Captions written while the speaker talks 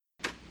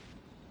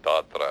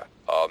Tatra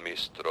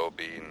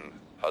Amistrobin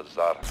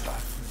Hazarta.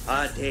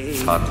 Ade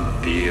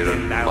Atir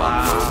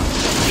Mando.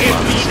 Give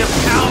me the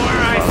power,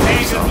 I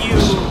beg of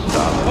you!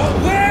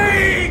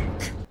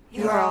 Awake!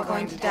 You are all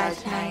going to die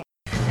tonight.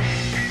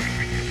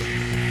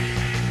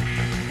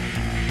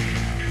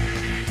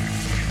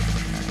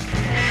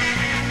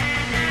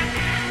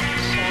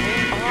 Shut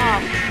it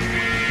off.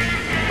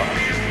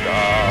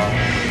 Kanda.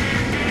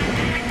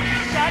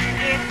 Shut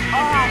it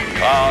off.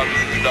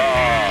 Kanda.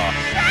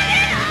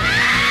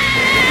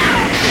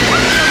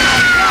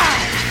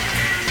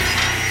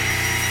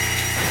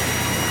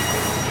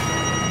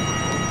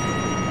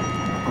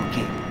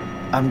 Okay,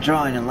 I'm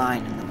drawing a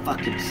line in the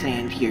fucking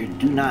sand here.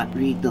 Do not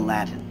read the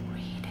Latin.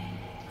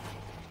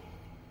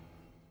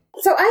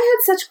 So I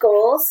had such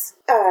goals.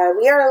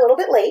 We are a little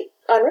bit late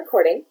on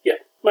recording. Yeah,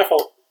 my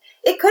fault.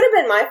 It could have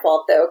been my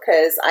fault though,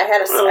 because I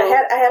had a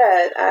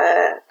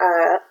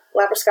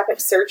laparoscopic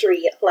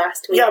surgery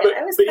last week. Yeah, but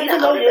I was even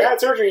though you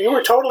had surgery, you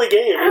were totally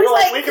game. I You were was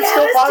like, like, we can yeah,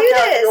 still let's do podcast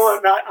if this. you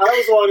want. And I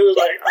was the one who was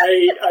like,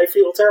 I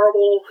feel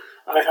terrible.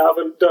 I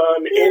haven't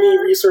done any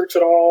research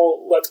at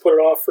all. Let's put it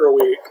off for a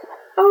week.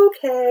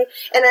 Okay.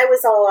 And I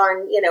was all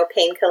on,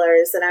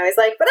 painkillers, and I was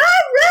like, but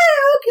I'm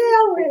ready. Okay,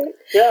 I'll wait.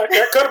 Yeah,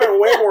 that could have been a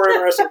way more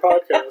interesting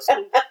podcast.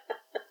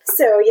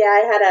 So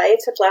yeah, I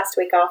took last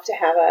week off to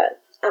have a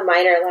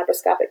minor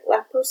laparoscopic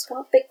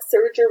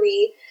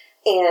surgery,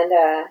 and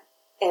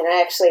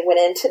I actually went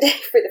in today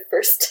for the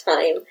first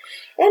time,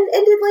 and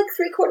did like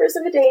 3/4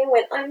 of a day and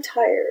went, I'm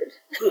tired.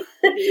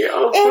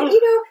 Yeah. And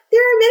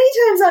there are many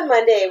times on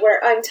Monday where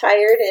I'm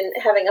tired and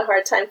having a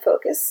hard time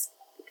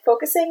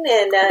focusing,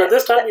 and But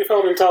this time you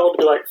felt entitled to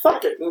be like,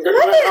 fuck it. And I'm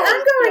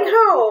going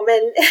home,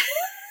 and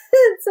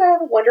so I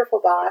have a wonderful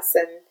boss,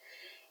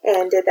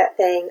 and did that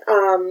thing.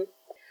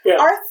 Yeah.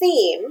 Our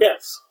theme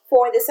Yes.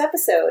 for this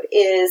episode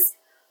is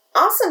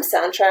awesome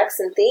soundtracks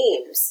and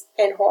themes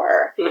in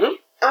horror. Mm-hmm.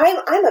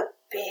 I'm a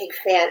big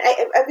fan.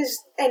 I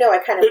know I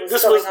kind of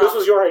This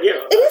was your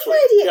idea. It is my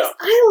idea. Yeah.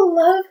 I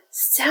love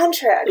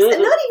soundtracks,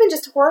 and not even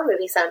just horror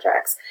movie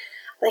soundtracks.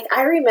 Like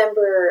I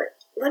remember,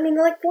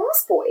 like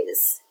Lost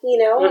Boys, and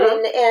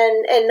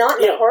not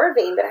in the horror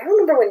vein, but I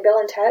remember when Bill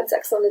and Ted's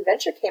Excellent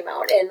Adventure came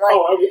out, and like,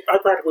 I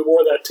practically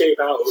wore that tape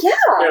out. Yeah.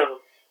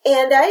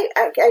 And I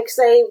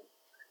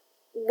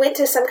went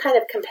to some kind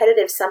of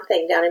competitive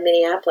something down in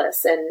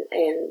Minneapolis, and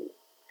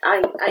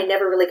I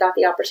never really got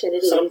the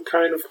opportunity. Some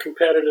kind of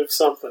competitive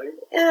something.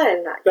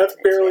 I'm not. That's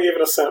barely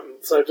even a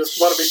sentence. I just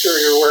want to be sure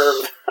you're aware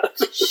of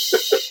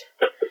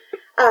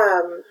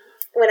that.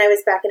 When I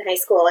was back in high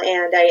school,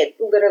 and I had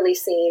literally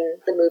seen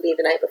the movie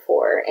the night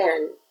before,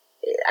 and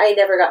I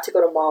never got to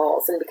go to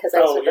malls, and because I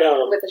was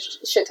with a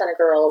shit ton of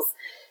girls,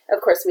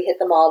 of course we hit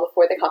the mall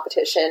before the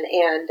competition,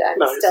 and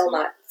I'm still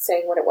not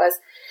saying what it was.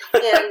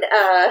 And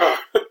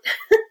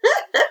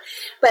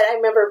but I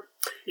remember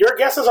your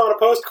guess is on a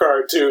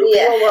postcard too.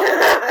 Yeah.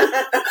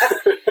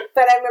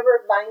 But I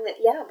remember buying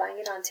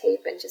it on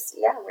tape and just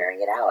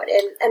wearing it out,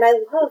 and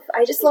I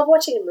just love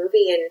watching a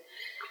movie, and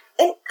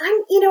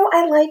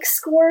I like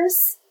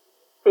scores,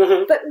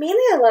 but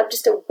mainly I love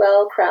just a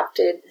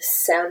well-crafted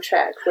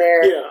soundtrack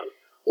where,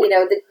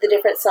 the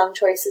different song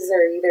choices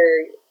are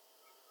either,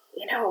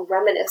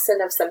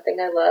 reminiscent of something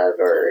I love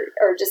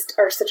or just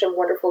are such a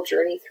wonderful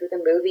journey through the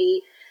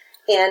movie.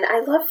 And I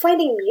love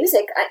finding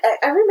music.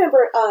 I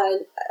remember,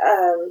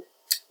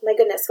 my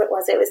goodness, what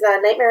was it? It was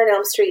Nightmare on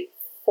Elm Street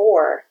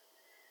 4.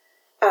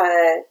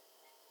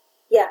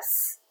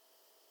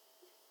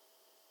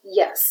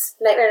 Yes,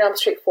 Nightmare on Elm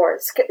Street 4.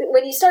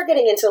 When you start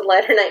getting into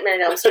later Nightmare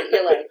on Elm Street,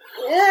 you're like,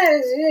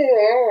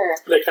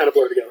 They kind of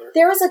blur together.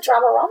 There was a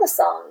Dramarama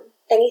song,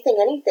 Anything,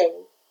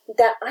 Anything,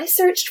 that I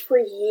searched for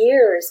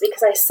years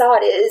because I saw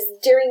it. It is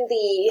during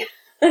the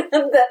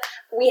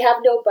We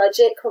Have No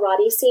Budget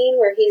karate scene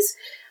where he's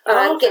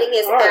getting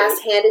his ass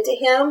handed to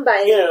him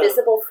by an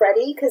invisible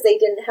Freddy because they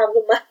didn't have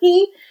the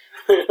money.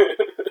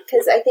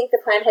 Because I think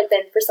the plan had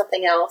been for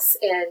something else,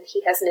 and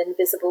he has an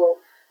invisible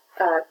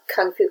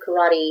kung fu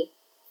karate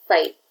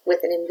fight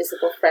with an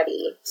invisible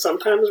Freddy.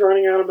 Sometimes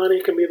running out of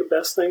money can be the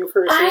best thing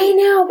for a scene. I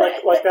know,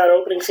 but like that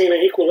opening scene of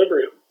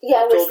Equilibrium.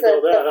 Yeah, it was the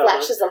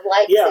flashes of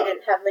light. Yeah. They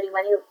didn't have any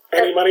money.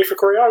 Any money for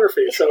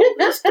choreography, so they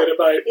just did it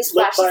by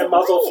lit by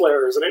muzzle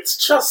flares, and it's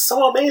just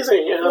so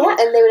amazing. Yeah,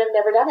 and they would have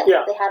never done it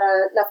if they had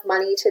enough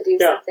money to do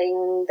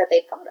something that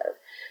they'd thought of.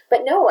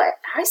 But no,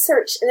 I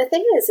searched, and the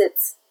thing is,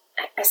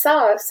 I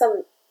saw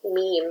some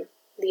meme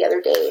the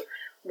other day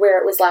where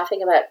it was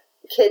laughing about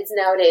kids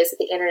nowadays with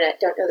the internet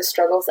don't know the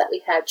struggles that we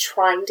had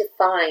trying to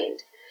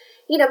find,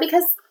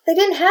 because they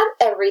didn't have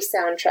every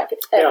soundtrack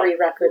at every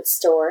record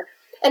store,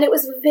 and it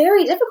was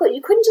very difficult.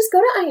 You couldn't just go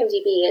to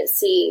IMDb and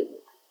see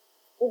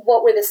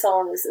what were the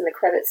songs in the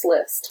credits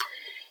list,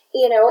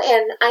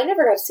 and I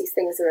never got to see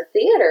things in the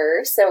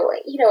theater, so,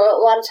 a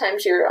lot of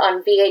times you're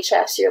on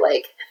VHS, you're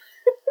like,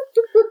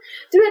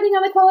 depending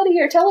on the quality of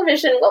your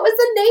television, what was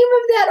the name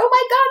of that? Oh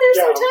my God, they're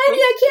so tiny,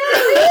 I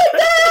can't read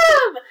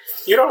them!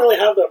 You don't really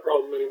have that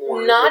problem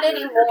anymore. Not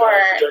anymore.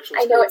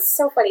 I know, it's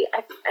so funny.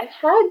 I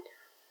had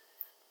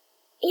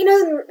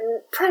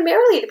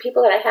primarily the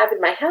people that I have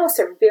in my house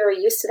are very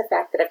used to the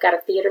fact that I've got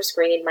a theater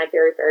screen in my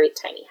very, very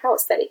tiny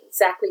house that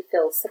exactly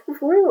fills the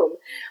room.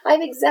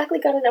 I've exactly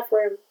got enough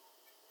room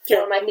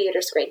for my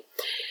theater screen.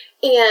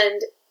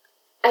 And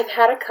I've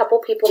had a couple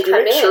people come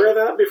in. Did you make sure of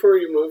that before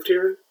you moved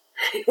here?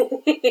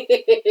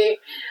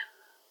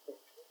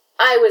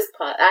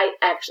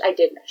 I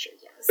did measure,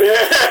 yes.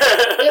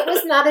 It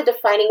was not a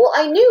defining. Well,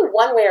 I knew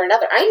one way or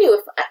another. I knew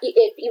if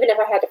even if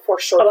I had to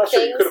foreshorten things.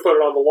 Sure you could have put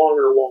it on the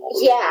longer wall.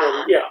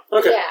 Yeah.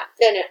 Okay. Yeah.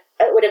 Then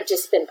it would have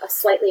just been a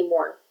slightly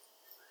more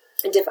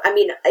I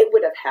mean, it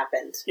would have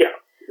happened. Yeah.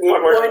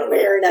 One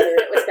way or another,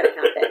 it was going to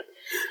happen.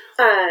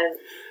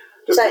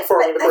 Just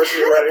informing the person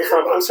you're writing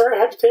from, I'm sorry, I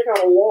had to take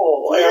out a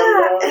wall. Yeah,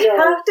 I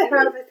have to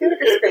have a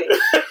theater screen.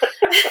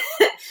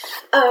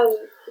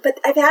 But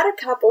I've had a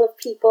couple of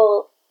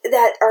people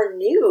that are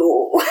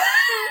new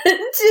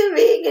to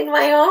being in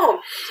my home.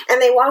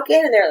 And they walk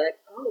in and they're like,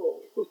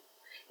 oh.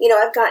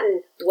 I've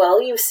gotten,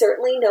 well, you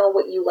certainly know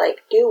what you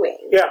like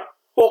doing. Yeah.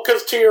 Well,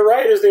 because to your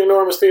right is the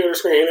enormous theater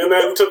screen, and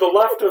then to the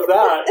left of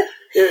that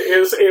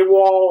is a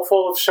wall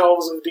full of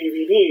shelves of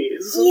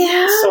DVDs.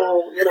 Yeah.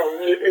 So,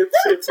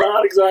 it's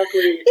not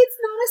exactly... It's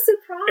not a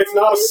surprise. It's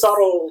not a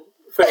subtle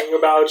thing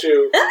about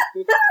you.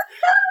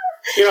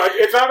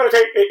 It's not going to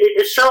take...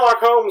 If Sherlock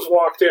Holmes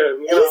walked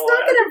in... He's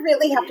not going to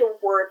really have to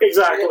work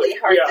really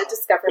hard to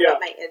discover what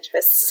my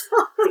interests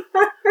are.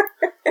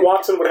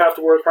 Watson would have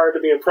to work hard to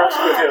be impressed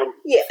with him.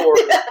 Yeah.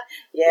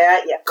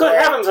 Yeah. Good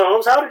heavens,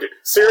 Holmes, how did you...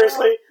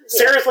 Seriously?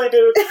 Seriously,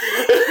 dude?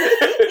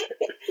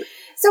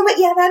 So, but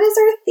yeah, that is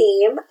our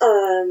theme.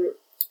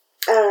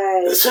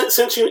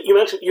 Since you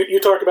mentioned... You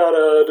talked about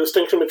a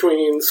distinction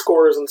between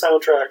scores and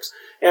soundtracks,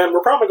 and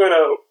we're probably going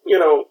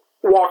to,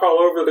 walk all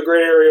over the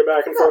gray area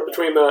back and forth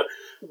between that.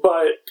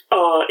 But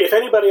if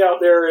anybody out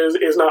there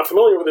is not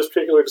familiar with this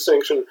particular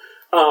distinction,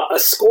 a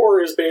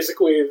score is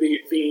basically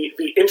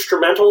the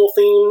instrumental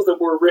themes that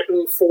were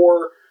written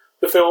for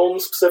the film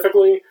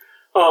specifically,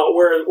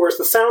 whereas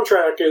the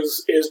soundtrack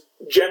is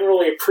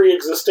generally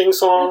pre-existing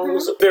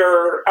songs. Mm-hmm. There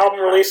are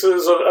album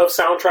releases of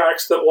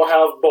soundtracks that will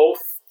have both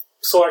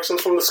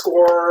selections from the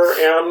score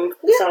and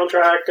the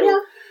soundtrack,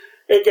 and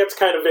it gets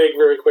kind of vague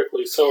very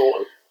quickly.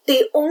 So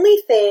the only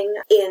thing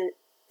in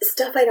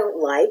stuff I don't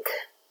like,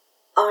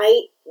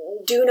 I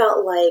do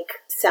not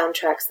like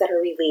soundtracks that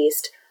are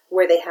released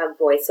where they have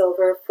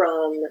voiceover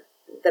from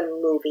the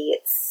movie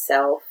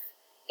itself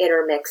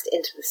intermixed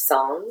into the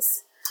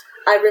songs.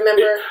 I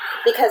remember,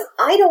 because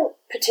I don't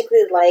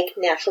particularly like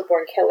Natural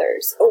Born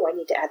Killers. Oh, I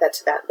need to add that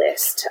to that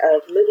list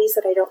of movies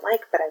that I don't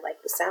like, but I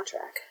like the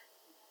soundtrack.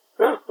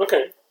 Oh,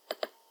 okay.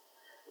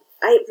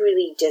 I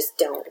really just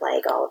don't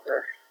like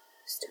Oliver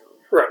Stone.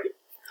 Right.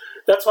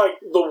 That's like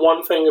the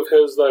one thing of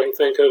his that I can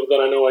think of that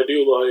I know I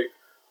do like.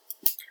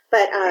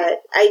 But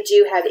I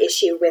do have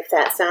issue with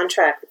that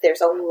soundtrack.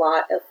 There's a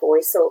lot of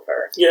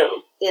voiceover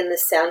in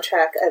the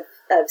soundtrack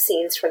of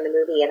scenes from the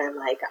movie, and I'm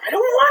like, I don't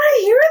want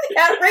to hear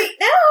that right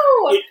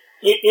now!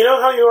 You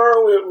know how you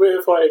are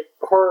with like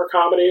horror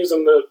comedies,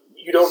 and that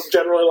you don't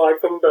generally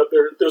like them, but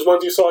there's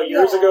ones you saw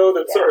years ago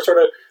that are sort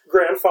of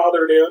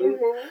grandfathered in?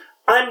 Mm-hmm.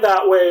 I'm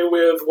that way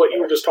with what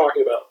you were just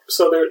talking about.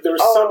 So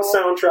there's some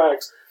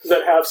soundtracks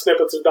that have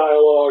snippets of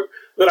dialogue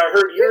that I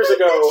heard years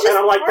ago, and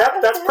I'm like,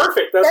 that's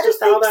perfect. That's just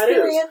how that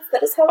is.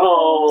 That is how it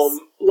goes.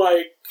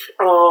 Like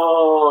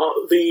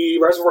the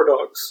Reservoir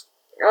Dogs.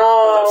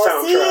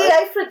 Oh, see,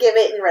 I forgive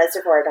it in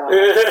Reservoir Dogs,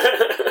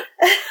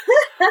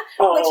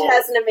 which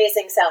has an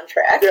amazing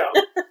soundtrack.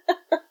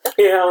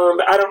 Yeah,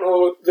 and I don't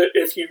know that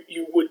if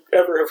you would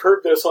ever have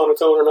heard this on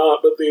its own or not,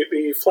 but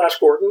the Flash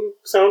Gordon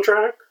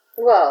soundtrack.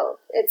 Well,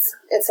 it's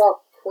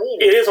all Queen.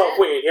 It is all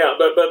Queen, yeah,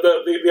 but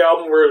the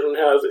album version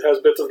has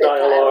bits of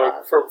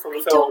dialogue from the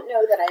film. I don't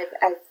know that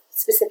I've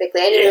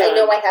specifically. I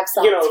know I have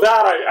songs.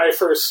 That I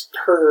first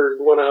heard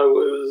when I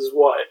was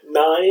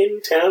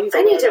 9, 10.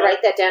 I need to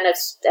write that down of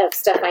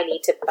stuff I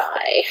need to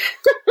buy.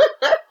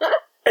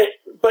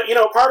 But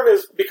part of it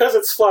is because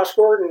it's Flash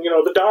Gordon.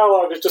 The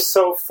dialogue is just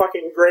so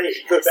fucking great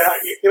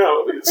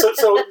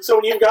so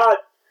when you've got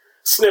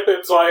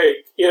snippets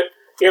like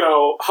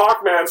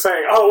Hawkman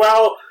saying, "Oh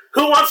well,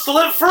 who wants to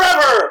live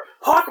forever?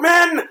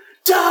 Hawkman,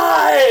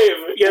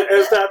 dive!" Yeah,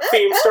 as that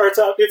theme starts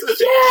up, yes.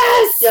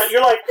 Yeah,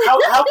 you're like,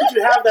 how could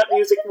you have that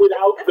music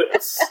without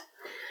this?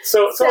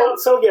 So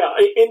yeah.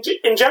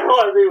 In general,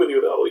 I agree with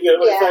you though.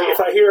 If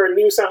I hear a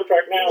new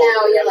soundtrack now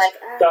you're like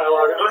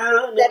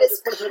dialogue. That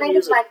is kind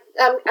of my.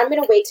 I'm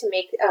going to wait to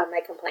make my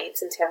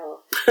complaints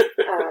until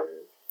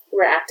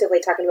we're actively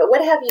talking about.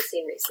 What have you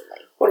seen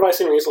recently? What have I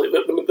seen recently?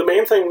 The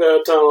main thing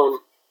that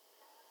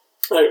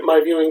my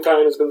viewing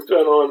time has been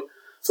spent on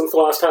since the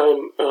last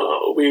time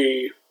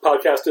we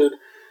podcasted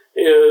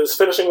is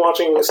finishing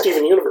watching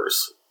Steven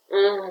Universe.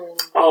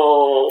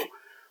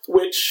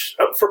 Which,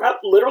 for about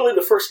literally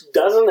the first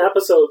dozen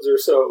episodes or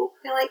so,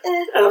 you're like,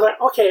 and I was like,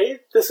 okay,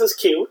 this is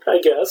cute, I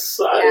guess.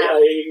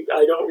 Yeah.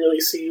 I don't really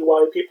see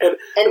why people...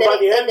 And by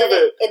the end of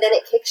it... And then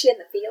it kicks you in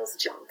the feels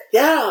junk.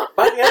 Yeah,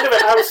 by the end of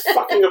it, I was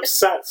fucking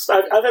obsessed.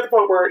 I've had the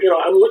point where,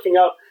 I'm looking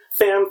up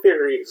fan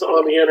theories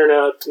on the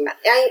internet.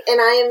 And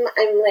I'm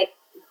like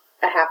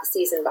a half a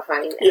season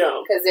behind them.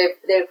 Yeah. Because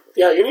they've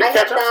yeah, you need to I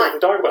catch have up so we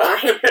can talk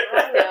about it.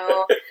 I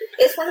know.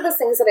 It's one of those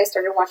things that I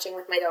started watching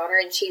with my daughter,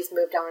 and she's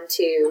moved on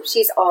to,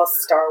 she's all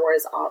Star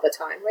Wars all the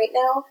time right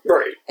now.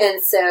 Right.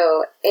 And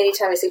so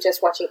anytime I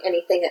suggest watching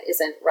anything that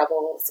isn't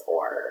Rebels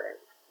or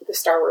the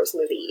Star Wars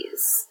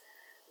movies,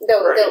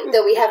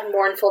 though we have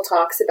mournful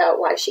talks about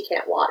why she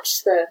can't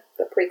watch the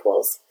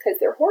prequels, because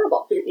they're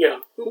horrible. Yeah.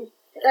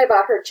 I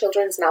bought her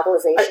children's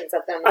novelizations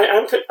of them.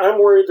 I'm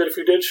worried that if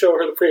you did show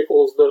her the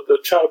prequels, the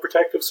Child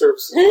Protective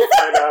Services will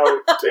find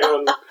out.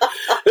 And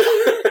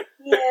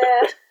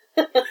yeah.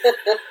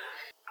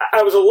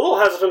 I was a little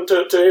hesitant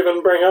to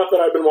even bring up that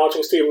I've been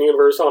watching Steven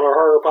Universe on our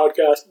horror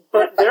podcast,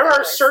 but there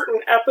are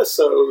certain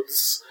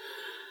episodes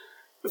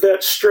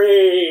that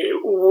stray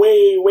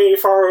way, way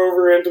far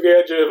over into the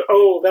edge of,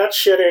 oh, that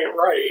shit ain't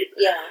right.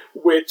 Yeah.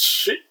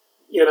 Which,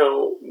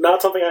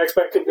 not something I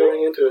expected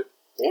going into it.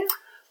 Yeah.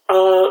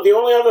 The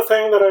only other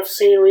thing that I've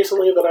seen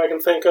recently that I can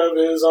think of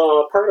is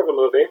part of a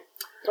movie.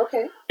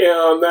 Okay.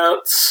 And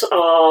that's,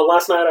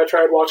 last night I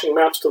tried watching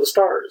Maps to the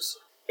Stars.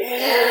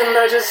 And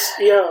I just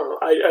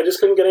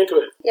couldn't get into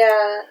it.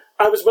 Yeah.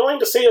 I was willing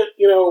to see it,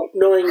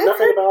 knowing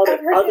nothing about it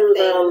other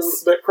than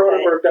that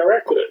Cronenberg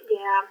directed it.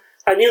 Yeah.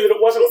 I knew that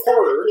it wasn't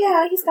horror.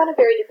 He's gone a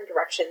very different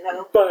direction,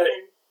 though. But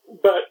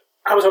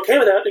I was okay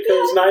with that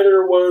because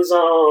neither was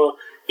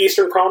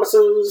Eastern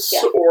Promises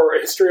or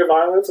A History of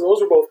Violence, and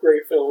those were both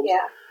great films.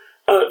 Yeah.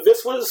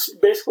 This was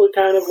basically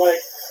kind of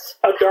like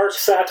a dark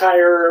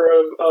satire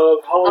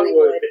of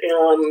Hollywood.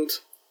 And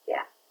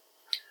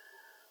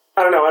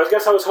I don't know, I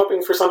guess I was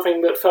hoping for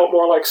something that felt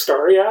more like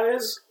Starry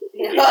Eyes.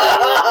 Which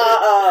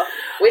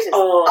is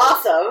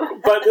awesome.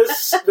 But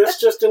this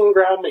just didn't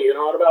grab me.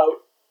 At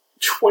about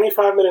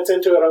 25 minutes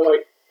into it, I'm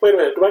like, wait a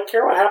minute, do I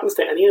care what happens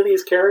to any of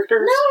these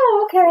characters?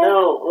 No, okay.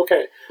 No,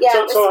 okay.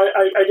 Yeah, so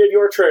I did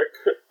your trick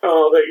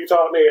that you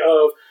taught me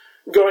of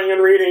going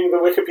and reading the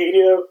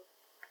Wikipedia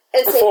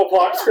full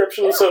plot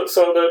description so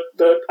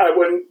that I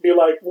wouldn't be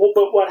like, well,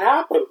 but what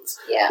happens?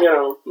 Yeah.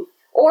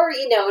 Or,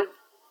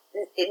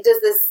 does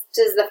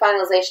the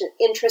finalization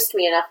interest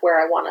me enough where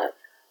I want to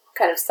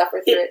kind of suffer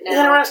through it now? It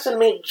interested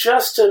me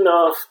just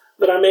enough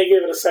that I may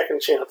give it a second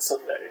chance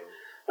someday.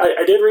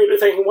 I did read it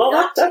thinking, well,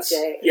 that's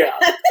yeah.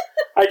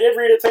 I did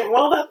read it thinking,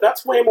 well,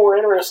 that's way more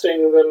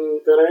interesting than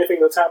anything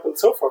that's happened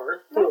so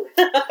far.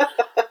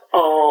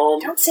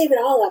 Don't save it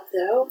all up,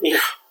 though. Yeah,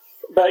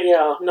 but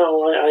yeah,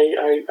 no,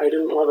 I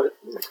didn't love it.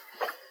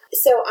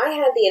 So I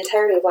had the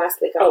entirety of last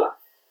week off.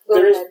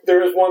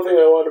 There is one thing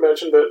I wanted to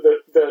mention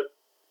that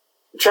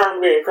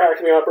charmed me and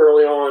cracked me up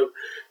early on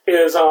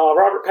is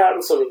Robert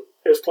Pattinson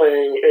is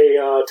playing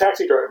a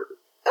taxi driver.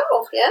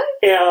 Oh, yeah?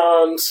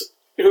 And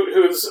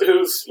who's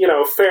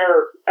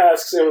Fair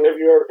asks him, have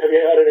you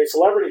had any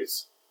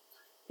celebrities,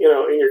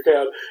 in your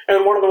cab?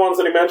 And one of the ones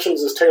that he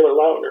mentions is Taylor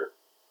Lautner.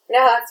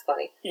 No, that's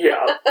funny.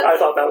 Yeah, I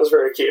thought that was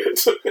very cute.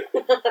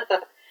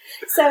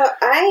 So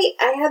I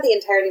had the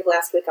entirety of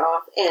last week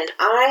off, and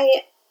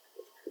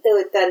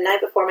the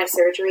night before my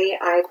surgery,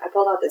 I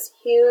pulled out this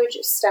huge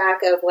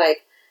stack of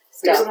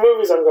stuff. These are the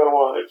movies I'm going to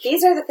watch.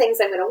 These are the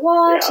things I'm going to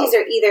watch. Yeah. These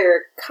are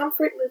either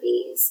comfort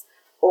movies,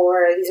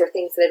 or these are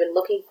things that I've been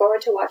looking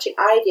forward to watching.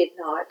 I did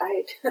not.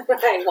 I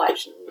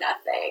watched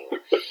nothing.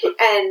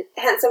 And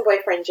handsome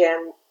boyfriend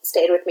Jim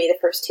stayed with me the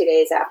first 2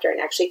 days after and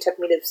actually took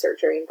me to the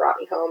surgery and brought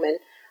me home. And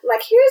I'm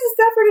like, here's the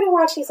stuff we're going to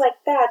watch. He's like,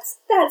 that's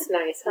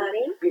nice,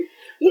 honey.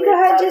 You go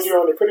ahead and just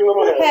on your pretty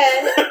little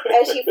head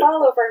as you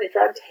fall over in a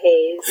drugged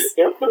haze.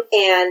 Yep.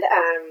 And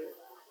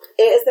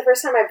it is the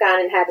first time I've gone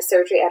and had a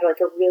surgery at a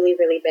really,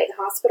 really big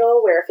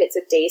hospital where if it's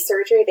a day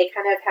surgery, they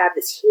kind of have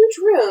this huge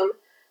room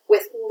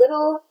with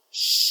little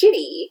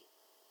shitty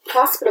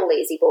hospital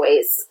lazy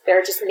boys.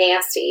 They're just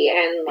nasty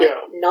and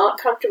not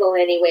comfortable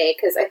in any way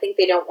because I think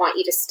they don't want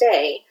you to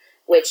stay,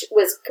 which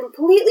was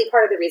completely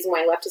part of the reason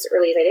why I left as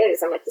early as I did,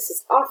 is I'm like, this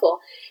is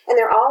awful. And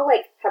they're all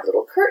have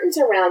little curtains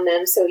around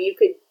them so you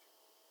could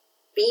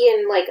be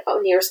in a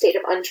near state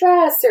of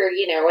undress or,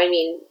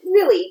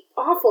 really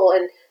awful.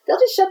 And they'll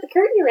just shut the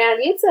curtain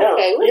around you. It's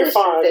okay. We'll just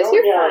shut this.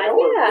 You're fine.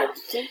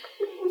 Yeah.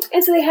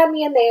 And so they had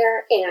me in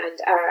there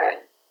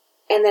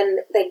and then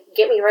they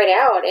get me right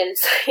out, and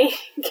it's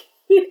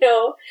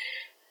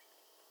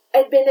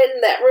I'd been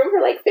in that room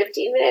for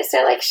 15 minutes, and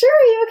they're like, sure,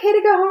 are you okay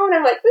to go home? And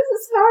I'm like, this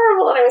is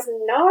horrible, and I was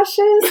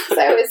nauseous, because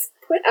I was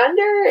put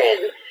under,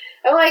 and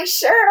I'm like,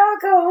 sure, I'll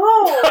go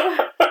home.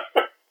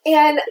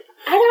 And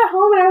I got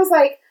home, and I was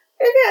like,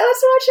 okay,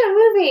 let's watch a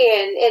movie,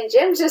 and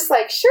Jim's just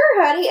like,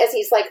 sure, honey, as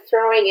he's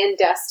throwing in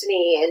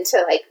Destiny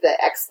into the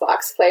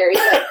Xbox player. He's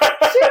like,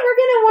 sure, we're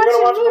gonna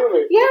watch a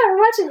movie. Yeah,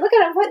 we're watching. Look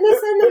at him putting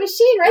this in the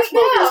machine right this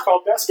movie now. is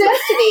called Destiny.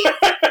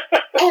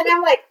 And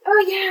I'm like, oh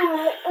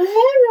yeah, I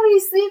didn't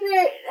really sleep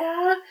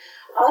there.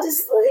 I'll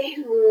just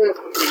sleep.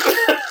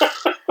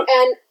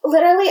 And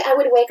literally, I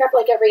would wake up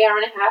every hour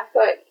and a half,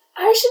 going,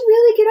 I should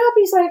really get up.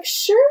 He's like,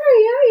 sure,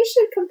 yeah, you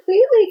should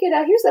completely get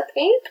up. Here's a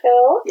pain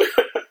pill.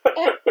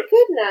 And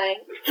good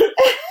night.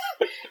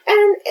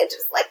 And it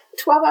just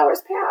 12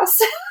 hours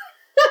passed.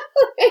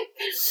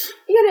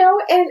 You know,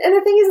 and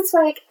the thing is, it's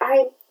like,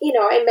 I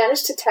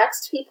managed to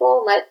text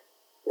people and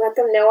let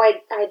them know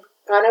I'd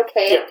gone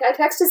okay. Yeah. I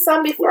texted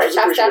some before Which I is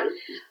passed out.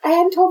 appreciated. I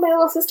hadn't told my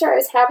little sister I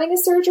was having a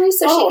surgery,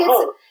 so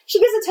she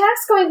gets a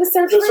text going, the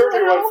surgery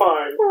went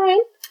fine.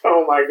 Fine.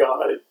 Oh my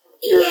god.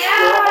 You're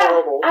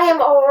horrible. I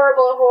am a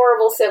horrible,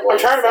 horrible sibling. I'm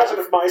trying to imagine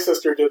if my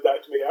sister did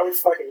that to me. I would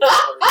fucking kill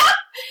her.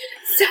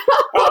 So,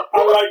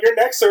 I'm like, your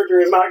next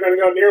surgery is not going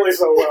to go nearly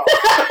so well.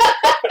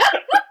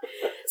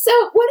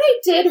 So what I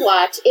did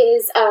watch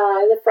is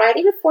the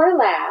Friday before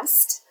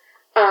last.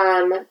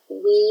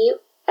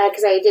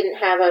 Because I didn't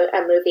have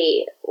a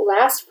movie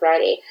last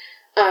Friday.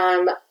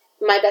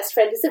 My Best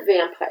Friend is a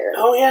Vampire.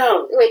 Oh yeah,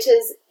 which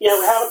is we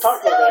haven't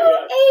talked about that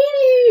yet.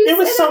 80s. It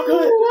was so good.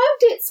 I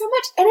loved it so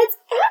much, and it's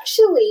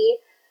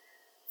actually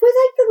for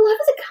like the love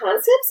of the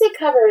concepts they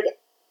covered.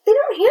 They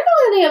don't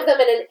handle any of them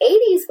in an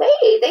 80s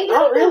way. They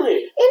handle Not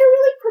really. them in a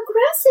really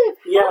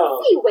progressive,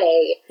 healthy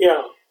way.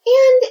 Yeah.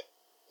 And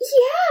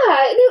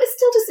and it was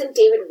still just in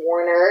David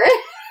Warner.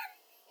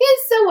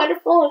 It's so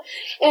wonderful.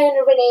 And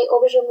Renee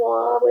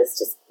Auberjonois was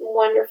just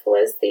wonderful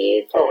as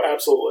the... Oh,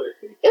 absolutely.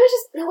 It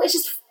was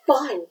just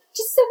fun.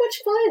 Just so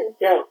much fun.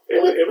 Yeah,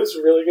 it was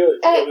really good.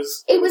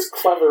 It was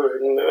clever,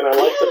 and I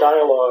liked the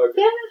dialogue.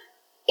 Yeah.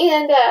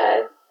 And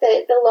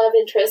the love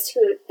interest,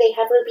 who they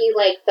have her be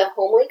like the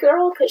homely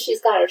girl because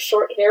she's got a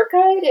short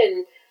haircut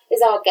and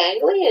is all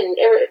gangly, and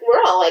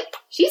we're all like,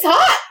 she's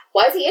hot.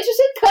 Why is he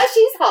interested? Because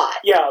she's hot.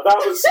 Yeah,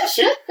 that was...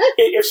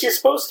 if she's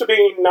supposed to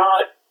be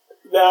not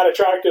that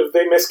attractive,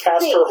 they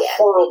miscast her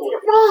horribly.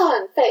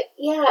 Wrong. But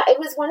yeah, it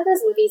was one of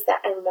those movies that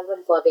I remember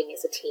loving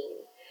as a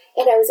teen.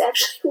 And I was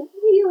actually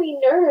really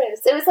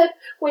nervous. It was like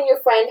when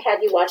your friend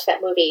had you watch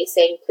that movie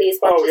saying, please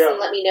watch this and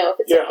let me know if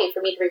it's okay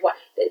for me to rewatch.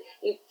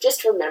 You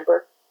just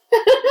remember.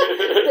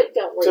 But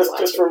don't worry.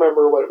 Just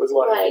remember what it was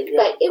like.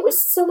 But it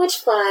was so much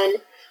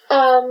fun.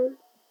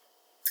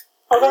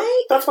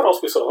 That's what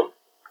else we saw.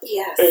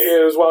 Yes.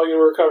 It was while you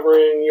were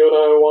recovering, you and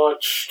I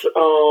watched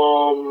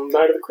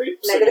Night of the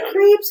Creeps. Night of the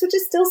Creeps, which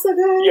is still so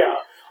good.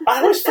 Yeah.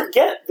 I always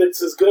forget that's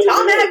as good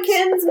Tom as it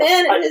Atkins, is.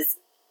 man, and his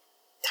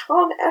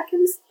Tom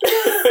Atkins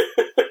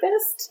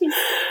best. He's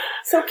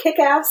so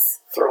kick-ass.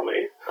 Thrill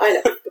me. I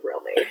know,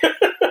 thrill me.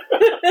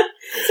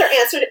 It's our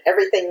answer to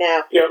everything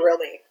now. Yep. Thrill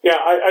me. Yeah,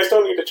 I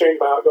still need to change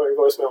my outgoing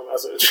voicemail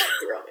message.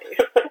 Thrill me.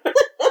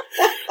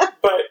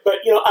 But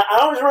I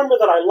always remember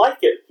that I like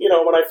it.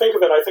 When I think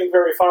of it, I think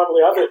very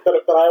fondly of it, but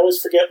I always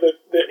forget that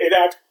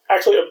it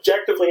actually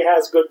objectively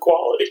has good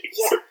qualities.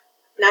 Yeah.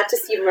 Not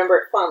just you remember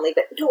it fondly,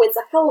 but no, it's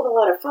a hell of a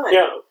lot of fun.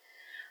 Yeah.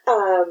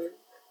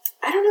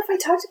 I don't know if I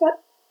talked about...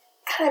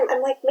 God,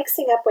 I'm like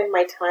mixing up when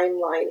my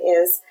timeline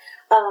is.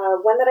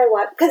 One that I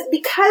watched...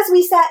 Because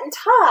we sat and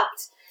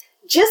talked,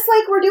 just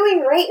like we're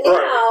doing right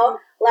now,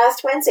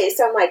 last Wednesday.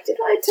 So I'm like, did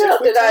I tell?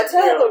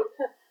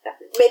 Yeah.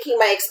 Making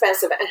my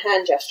expensive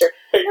hand gesture.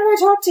 Did I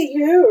talk to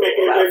you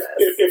about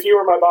this? If you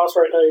were my boss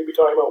right now, you'd be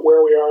talking about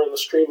where we are in the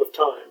stream of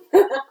time.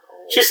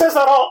 She says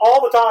that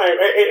all the time.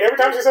 Every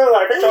time she says that,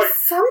 I picture like...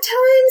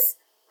 Sometimes,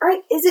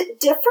 is it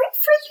different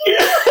for you?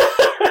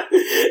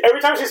 Yeah. Every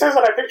time she says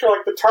that, I picture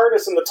like the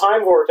TARDIS in the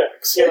time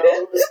vortex,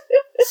 just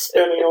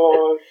spinning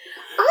along.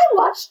 I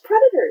watched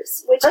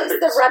Predators, which is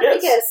the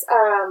Rodriguez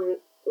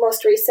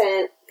most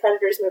recent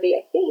Predators movie,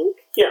 I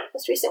think. Yeah.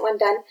 Most recent one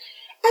done.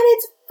 And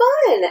it's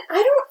fun.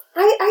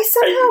 I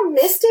somehow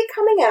missed it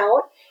coming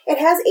out. It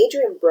has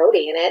Adrian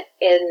Brody in it,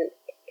 and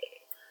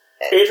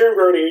Adrian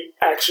Brody,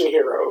 action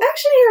hero,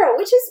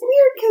 which is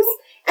weird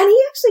and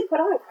he actually put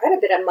on quite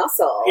a bit of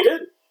muscle. He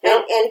did, yeah.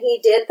 and he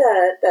did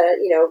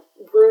the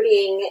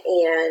brooding,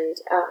 and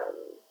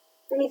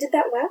he did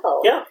that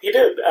well. Yeah, he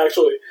did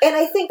actually. And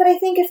I think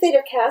if they'd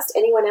have cast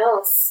anyone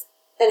else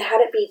and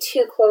had it be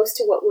too close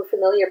to what we're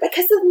familiar,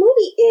 because the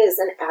movie is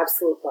an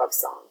absolute love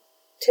song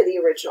to the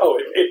original. Oh,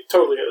 it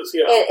totally is,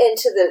 yeah. And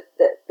to the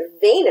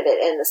vein of it,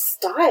 and the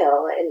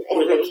style, and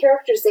the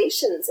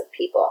characterizations of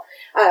people.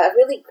 A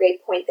really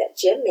great point that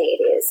Jim made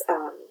is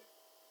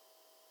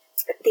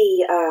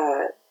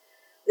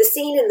the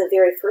scene in the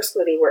very first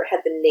movie where it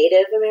had the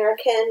Native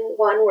American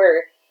one,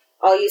 where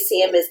all you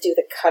see him is do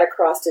the cut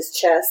across his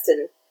chest,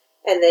 and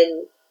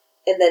then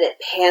it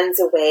pans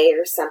away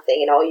or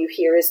something, and all you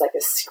hear is like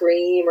a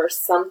scream or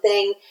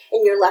something,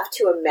 and you're left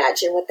to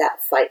imagine what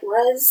that fight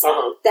was.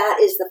 Uh-huh. That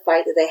is the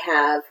fight that they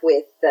have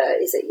with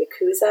is it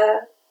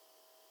Yakuza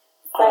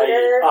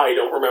fighter? I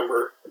don't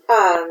remember.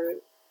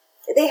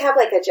 They have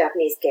like a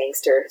Japanese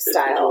gangster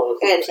style,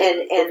 and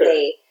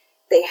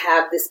they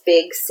have this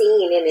big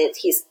scene, and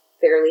he's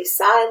fairly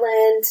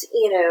silent,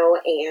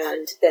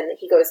 and then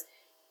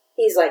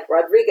he's like,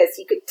 Rodriguez,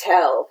 you could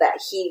tell that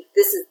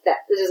this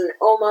is an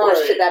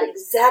homage to that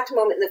exact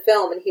moment in the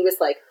film, and he was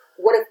like,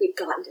 what if we'd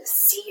gotten to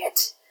see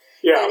it?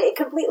 Yeah. And it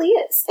completely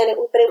is. But it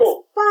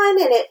was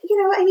fun, and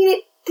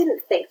it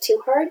didn't think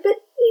too hard, but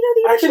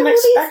I didn't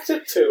expect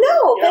it to.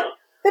 No,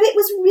 but it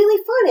was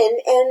really fun,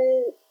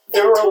 and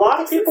there were a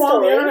lot of people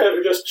on the internet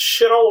who just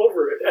shit all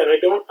over it, and I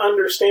don't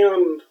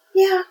understand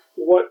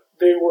what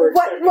they were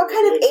expecting. What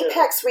kind of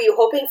apex were you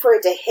hoping for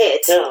it to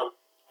hit? Yeah.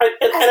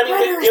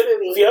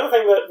 The other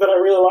thing that I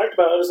really liked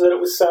about it is that it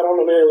was set on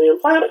an alien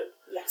planet.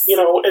 Yes. You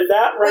know, and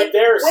that right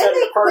there set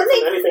it apart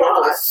from anything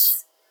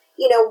else.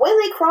 You know, when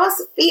they cross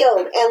a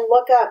field and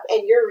look up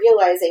and you're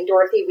realizing,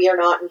 Dorothy, we are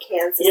not in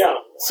Kansas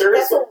anymore.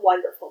 Seriously. That's a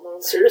wonderful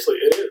moment. Seriously,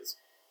 it is.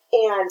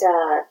 And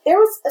there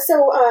was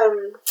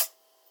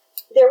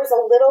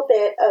a little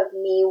bit of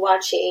me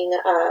watching.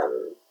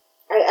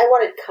 I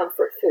wanted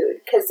comfort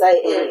food because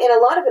and a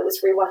lot of it was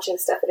rewatching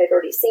stuff that I'd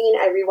already seen.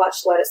 I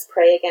rewatched Let Us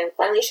Pray again.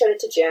 Finally showed it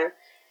to Jim,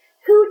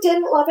 who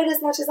didn't love it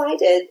as much as I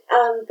did.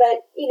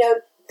 But you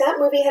know, that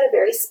movie had a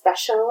very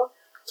special.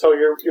 So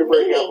you're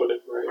breaking up with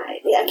it,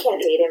 right? I can't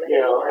date him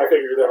anymore. Yeah, I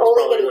figured that was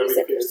only probably going to use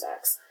going it to for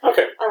sex.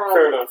 Okay,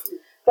 fair enough.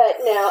 But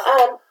no,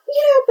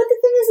 but the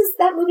thing is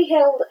that movie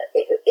held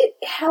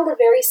a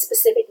very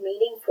specific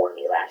meaning for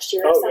me last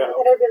year. Something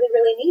that I really,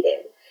 really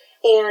needed.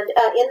 And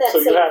in that so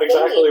same you had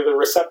exactly vein, the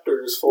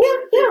receptors for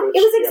it. Yeah,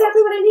 it was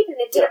exactly what I needed,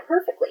 and it did it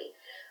perfectly.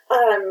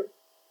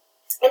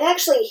 And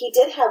actually, he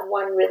did have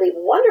one really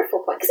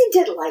wonderful point, because he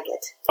did like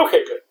it.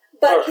 Okay, good.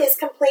 But his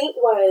complaint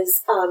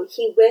was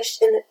he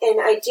wished, and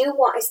I still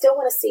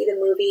want to see the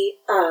movie,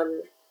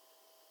 and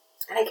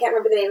I can't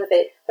remember the name of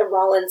it, the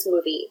Rollins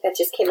movie that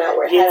just came out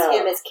where it has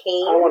him as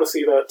Kane. I want to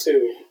see that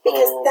too.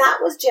 Because that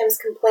was Jim's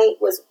complaint,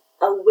 was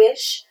a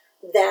wish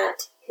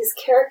that his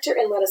character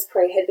in Let Us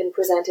Pray had been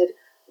presented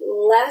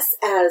less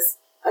as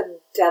a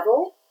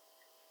devil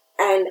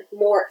and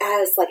more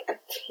as like a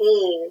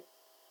Kane.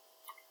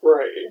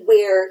 Right.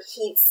 Where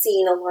he'd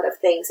seen a lot of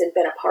things and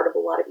been a part of a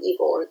lot of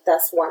evil and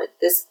thus wanted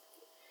this,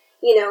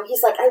 you know,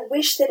 he's like, I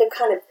wish they'd have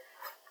kind of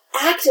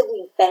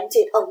actively bent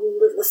it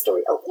the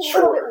story a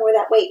little bit more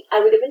that way. I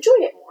would have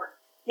enjoyed it more.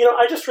 You know,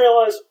 I just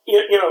realized,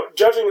 you know,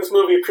 judging this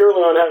movie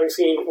purely on having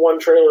seen one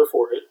trailer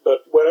for it,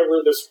 but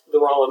whatever the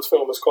Rollins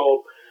film is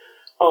called,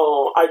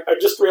 I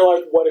just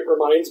realized what it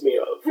reminds me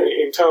of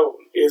in tone.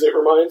 It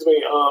reminds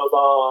me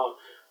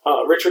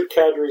of Richard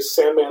Kadri's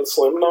Sandman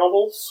Slim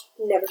novels.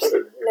 Never.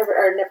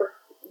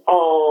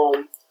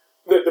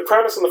 The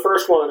premise in the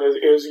first one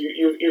is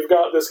you've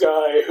got this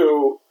guy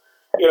who,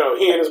 you know,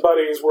 he and his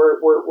buddies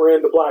were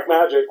into black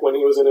magic when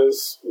he was in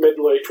his mid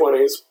to late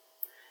 20s,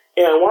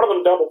 and one of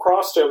them double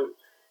crossed him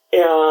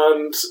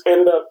and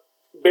ended up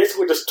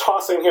basically just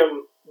tossing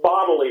him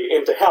bodily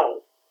into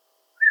hell,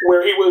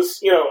 where he was,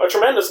 you know, a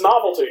tremendous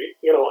novelty,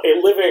 you know, a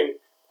living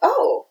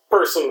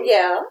person,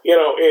 you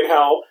know, in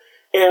hell.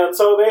 And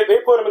so they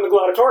put him in the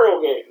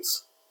gladiatorial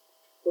games.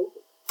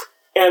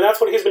 And that's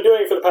what he's been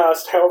doing for the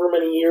past however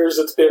many years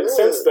it's been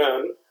since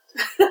then.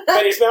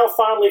 And he's now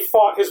finally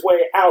fought his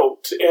way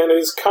out and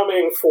is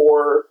coming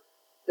for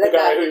the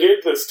guy who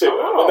did this to him.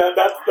 And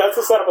that's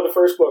the setup of the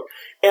first book.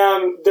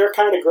 And they're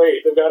kind of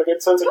great. They've got a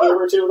good sense of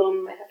humor to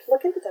them. I have to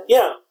look into them.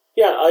 Yeah.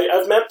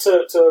 I've meant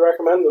to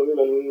recommend them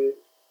and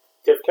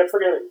kept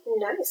forgetting.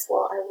 Nice.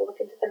 Well, I will look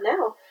into them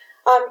now.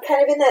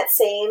 Kind of in that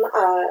same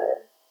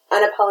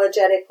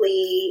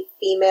unapologetically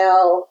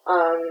female,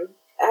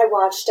 I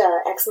watched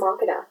Ex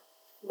Machina,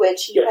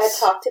 which you had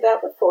talked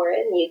about before,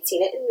 and you'd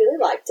seen it and really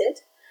liked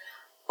it.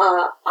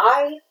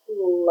 I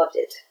loved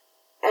it.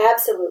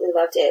 Absolutely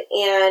loved it.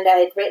 And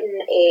I'd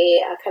written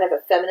a kind of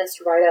a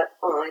feminist write-up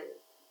on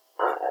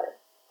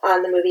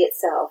the movie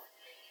itself,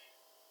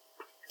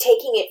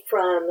 taking it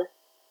from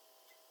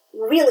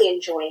really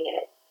enjoying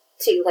it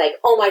to like,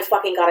 oh my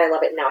fucking god, I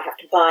love it, and now I have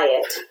to buy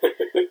it.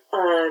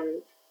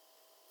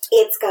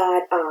 It's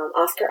got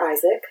Oscar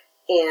Isaac,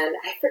 and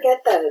I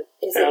forget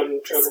is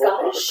it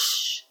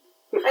Scottish?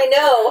 I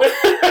know.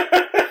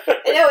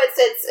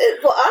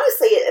 It's well,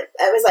 honestly,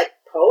 I was like,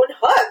 Poe and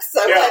Hugs.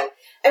 So I'm like,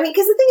 I mean,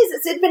 because the thing is,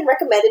 it's been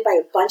recommended by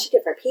a bunch of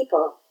different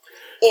people,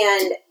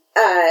 and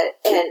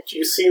do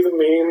you see the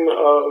meme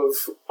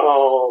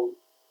of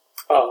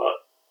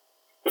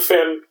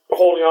Finn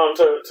holding on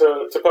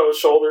to Poe's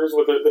shoulders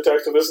with the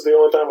text of, "This is the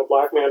only time a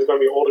black man is going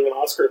to be holding an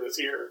Oscar this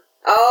year."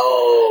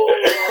 Oh.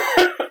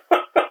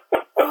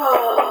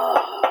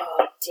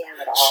 Oh, damn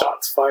it all.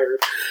 Shots fired.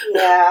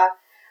 Yeah.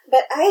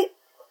 But I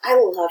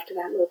loved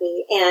that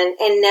movie, and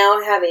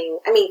now having,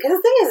 I mean, because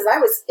the thing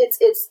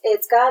is,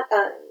 it's got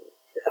a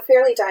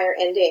fairly dire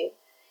ending,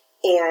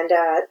 and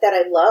that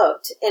I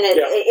loved, and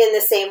in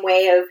the same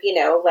way of, you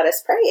know, Let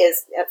Us Pray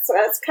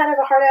that's kind of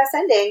a hard ass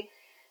ending.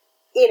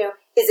 You know,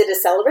 is it a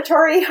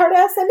celebratory hard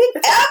ass ending?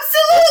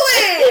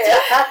 Absolutely. It's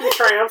a happy,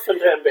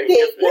 triumphant ending.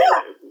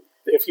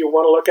 If you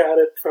want to look at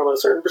it from a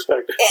certain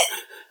perspective.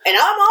 And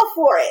I'm all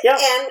for it. Yeah.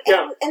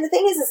 And the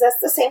thing is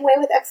that's the same way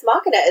with Ex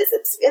Machina, is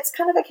it's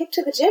kind of a kick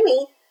to the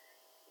Jimmy.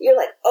 You're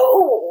like,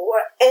 oh,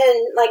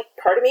 and like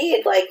part of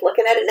me, like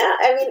looking at it now,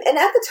 I mean, and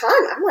at the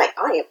time, I'm like,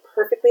 I am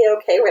perfectly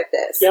okay with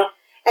this. Yeah.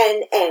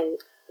 And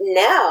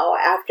now,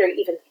 after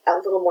even a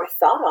little more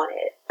thought on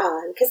it,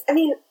 because I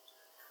mean,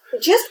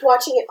 just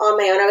watching it on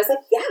my own, I was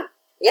like,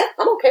 yeah,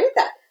 I'm okay with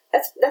that.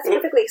 That's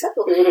perfectly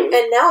acceptable. Mm-hmm.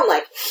 And now I'm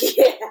like,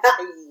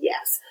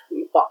 yes,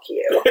 fuck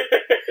you.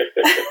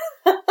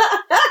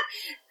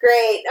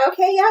 Great.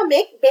 Okay, yeah,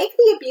 make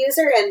the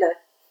abuser and the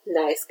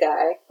nice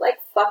guy. Like,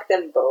 fuck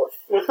them both.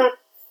 Mm-hmm.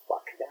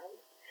 Fuck them.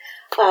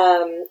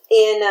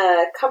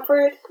 In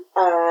comfort,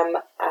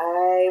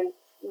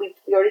 we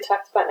already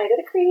talked about Night of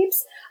the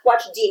Creeps.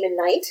 Watched Demon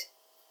Knight.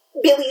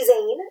 Billy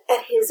Zane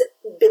at his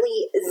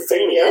Billy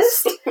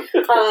Zaniest.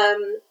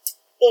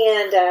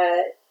 And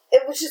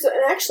it was just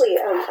actually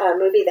a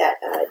movie that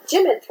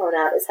Jim had thrown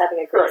out as having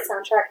a great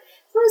soundtrack.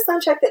 It's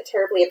not a soundtrack that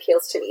terribly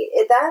appeals to me.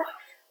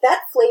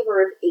 That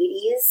flavor of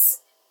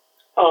 80s,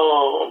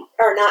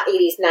 or not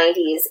 80s,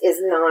 90s, is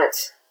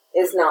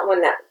not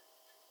one that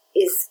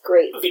is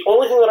great. The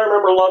only thing that I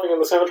remember loving in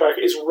the soundtrack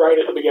is right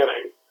at the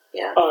beginning.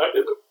 Yeah.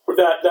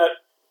 That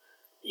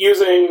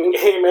using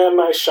 "Hey Man,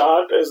 Nice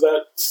Shot" as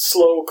that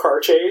slow car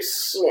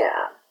chase.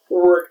 Yeah.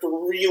 Worked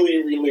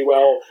really, really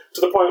well,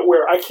 to the point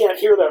where I can't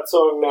hear that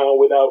song now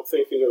without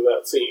thinking of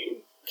that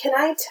scene. Can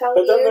I tell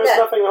you? But then you there's that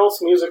nothing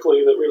else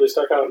musically that really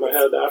stuck out in my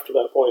head after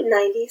that point.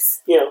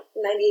 90s? Yeah.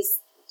 90s,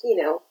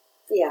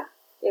 yeah,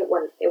 it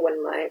won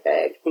my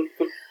bag.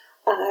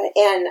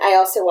 And I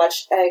also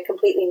watched a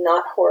completely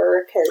not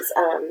horror, because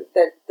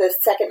the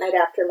second night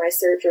after my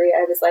surgery,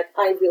 I was like,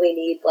 I really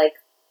need, like,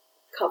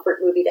 comfort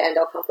movie to end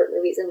all comfort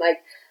movies, and my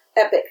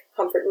epic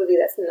comfort movie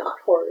that's not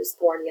horror is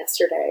Born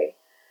Yesterday.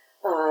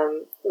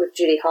 With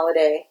Judy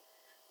Holliday.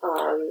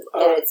 And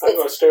I'm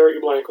going to stare at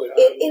you blankly.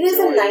 It is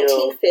a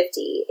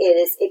 1950.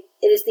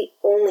 It is the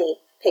only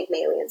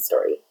Pygmalion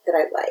story that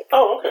I like.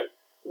 Oh, okay.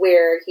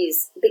 Where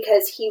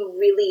because he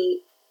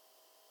really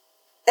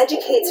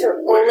educates her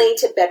only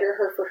to better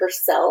her for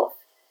herself,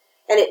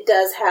 and it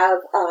does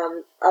have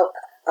a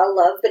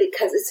love, but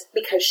it's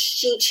because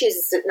she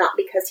chooses it, not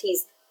because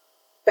he's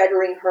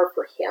bettering her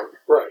for him.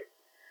 Right.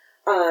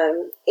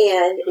 And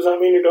does that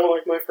mean you don't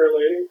like My Fair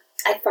Lady?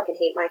 I fucking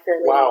hate My Fair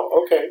Lady. Wow,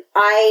 okay.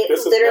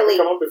 This has never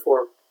come up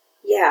before.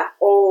 Yeah.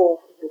 Oh.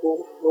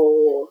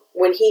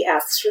 When he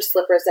asks for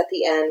slippers at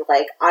the end,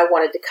 like, I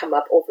wanted to come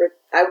up over.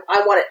 I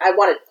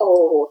wanted.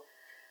 Oh.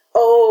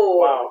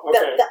 Wow.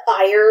 Okay. The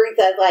ire.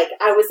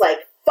 I was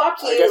like,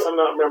 fuck you. I guess I'm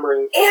not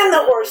remembering. And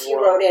the horse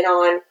you rode in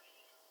on.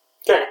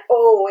 Okay.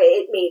 Oh,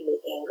 it made me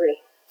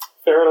angry.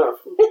 Fair enough.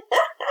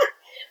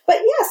 But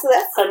yeah, so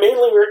that's.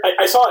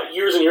 I saw it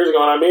years and years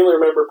ago, and I mainly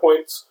remember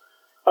points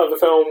of the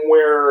film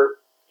where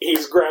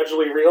he's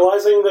gradually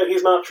realizing that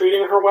he's not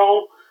treating her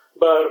well,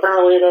 but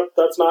apparently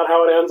that's not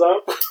how it ends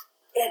up.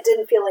 It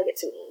didn't feel like it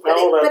to me. But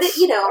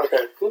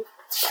Okay.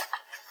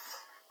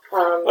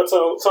 But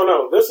so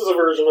no, this is a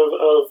version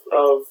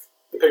of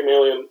the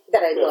Pygmalion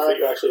that I love. That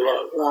you actually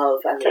love.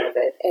 I love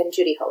it. And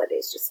Judy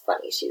Holliday's just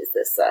funny. She's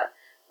this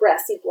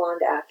brassy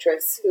blonde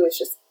actress who is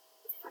just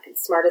fucking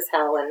smart as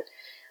hell, and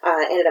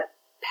ended up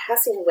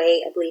passing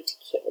away, I believe,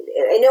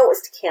 I know it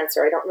was to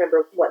cancer. I don't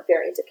remember what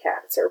variant of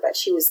cancer, but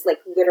she was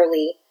like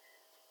literally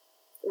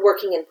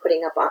working and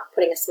putting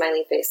a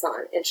smiley face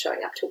on and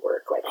showing up to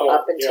work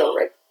up until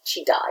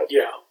she died.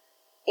 Yeah.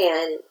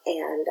 And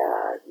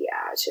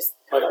it's just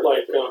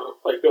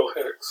like Bill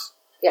Hicks.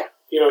 Yeah.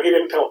 He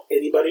didn't tell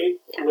anybody.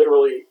 Yeah.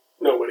 Literally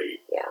nobody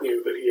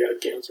knew that he had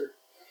cancer.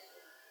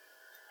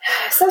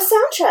 So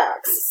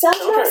soundtracks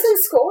and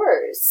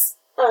scores.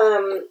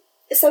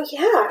 So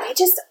yeah,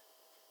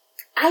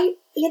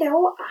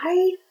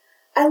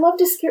 I love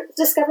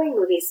discovering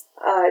movies,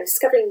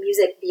 discovering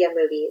music via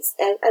movies,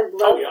 and I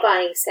love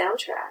buying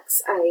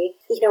soundtracks.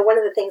 One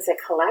of the things I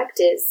collect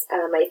is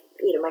my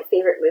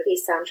favorite movie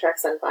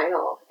soundtracks on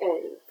vinyl,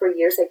 and for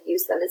years I've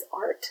used them as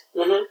art.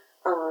 Mm-hmm.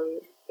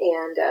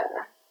 And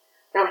I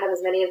don't have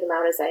as many of them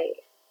out as I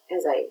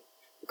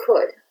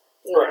could.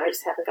 I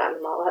just haven't gotten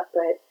them all up,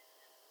 but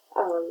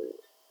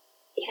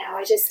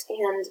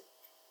and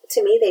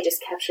to me they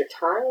just capture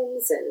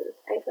times, and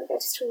I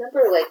just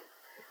remember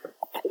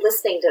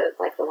listening to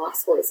The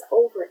Lost Boys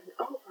over and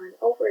over and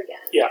over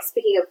again. Yeah.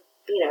 Speaking of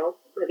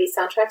movie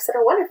soundtracks that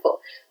are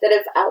wonderful, that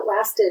have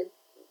outlasted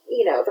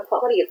the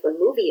quality of the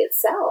movie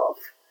itself.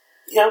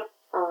 Yeah.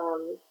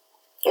 And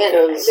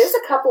there's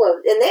a couple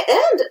of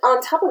and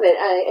on top of it,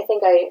 I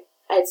think I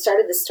had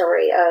started the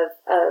story of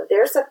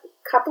there's a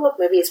couple of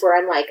movies where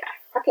I'm like, I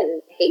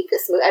fucking hate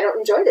this movie. I don't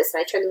enjoy this,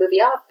 and I turned the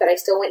movie off, but I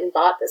still went and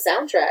bought the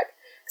soundtrack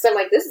because I'm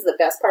like, this is the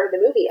best part of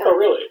the movie. Oh,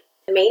 really?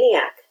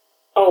 Maniac.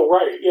 Oh,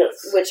 right,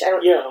 yes. Which I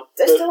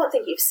still don't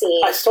think you've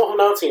seen. I still have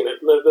not seen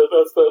it.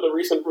 That's the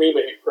recent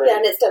remake, right? Yeah,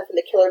 and it's done from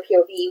the killer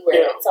POV, where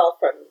it's all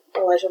from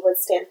Elijah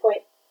Wood's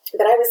standpoint.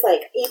 But I was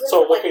like, even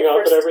so looking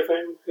up at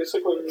everything,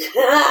 basically.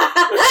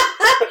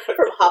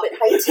 From Hobbit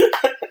height.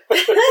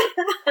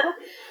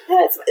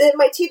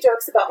 My two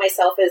jokes about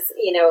myself is,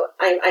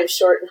 I'm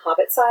short and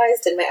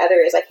Hobbit-sized, and my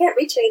other is I can't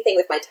reach anything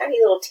with my tiny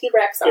little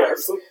T-Rex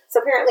arms. Yes. So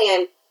apparently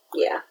I'm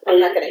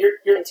not going to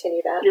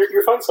continue that.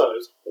 You're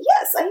fun-sized.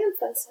 Yes, I am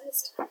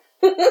fun-sized.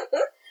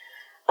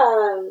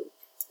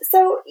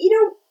 So,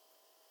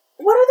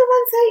 what are the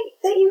ones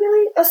that you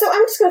really... Oh, so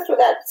I'm just going to throw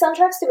that.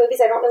 Soundtracks to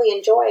movies I don't really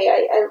enjoy.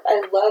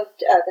 I loved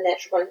the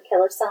Natural Born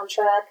Killer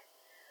soundtrack.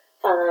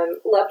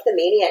 Loved the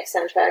Maniac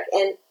soundtrack.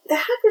 And the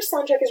Hackers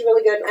soundtrack is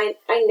really good. And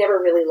I never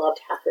really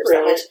loved Hackers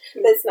that much.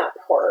 It's not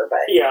horror,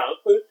 but... Yeah.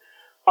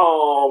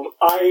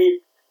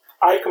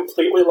 I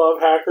completely love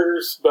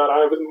Hackers, but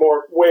I was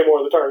way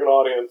more the target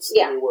audience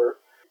than you were.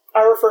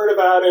 I refer to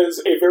that as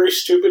a very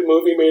stupid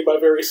movie made by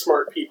very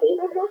smart people.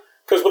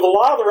 Because with a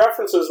lot of the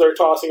references they're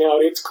tossing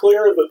out, it's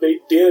clear that they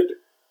did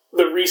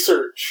the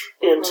research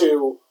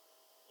into,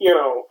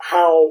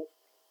 how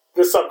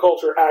the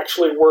subculture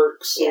actually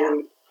works. Yeah.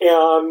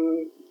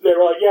 And they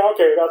were like, yeah,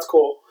 okay, that's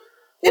cool.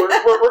 We're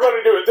going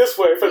to do it this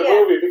way for the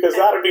movie because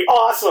that would be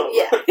awesome.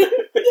 Yeah.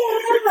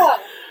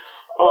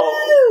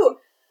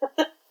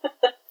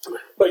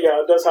 But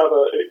yeah, it does have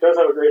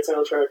a great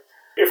soundtrack.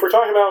 If we're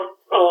talking about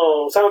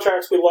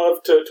soundtracks we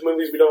love to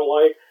movies we don't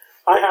like,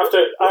 I have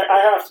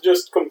to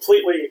just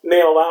completely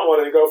nail that one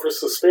and go for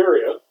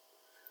Suspiria,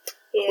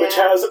 which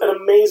has an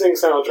amazing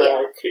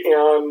soundtrack.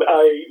 And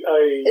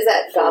I is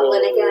that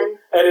Goblin again?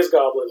 It is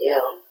Goblin. Yeah.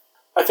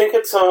 I think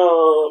it's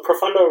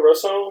Profundo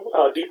Rosso,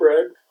 Deep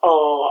Red.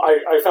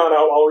 I found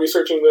out while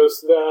researching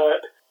this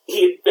that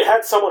he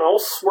had someone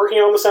else working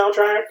on the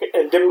soundtrack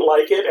and didn't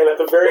like it, and at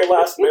the very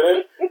last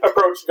minute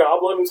approached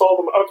Goblin and told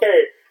them,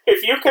 okay,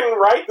 if you can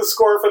write the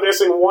score for this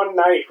in one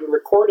night and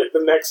record it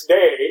the next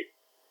day,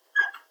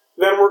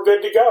 then we're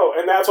good to go.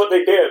 And that's what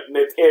they did. And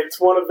it's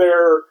one of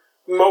their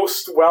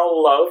most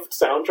well-loved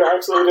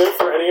soundtracks that they did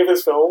for any of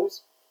his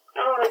films.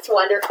 Oh, that's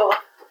wonderful.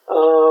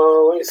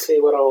 Let me see,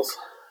 what else?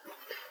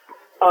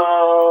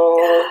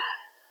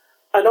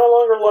 I no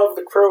longer love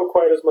The Crow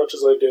quite as much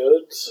as I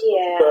did.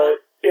 Yeah.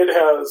 But it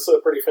has a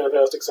pretty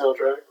fantastic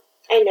soundtrack.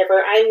 I'm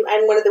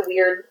one of the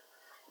weird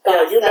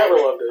Yeah, you never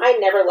loved it. I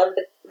never loved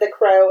the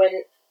Crow,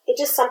 and it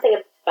just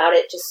something about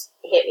it just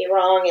hit me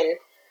wrong, and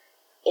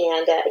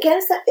again,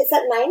 it's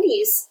that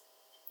 90s.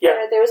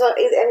 Yeah.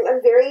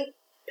 I'm very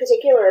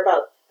particular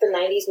about the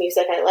 90s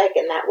music I like,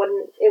 and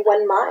it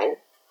wasn't mine.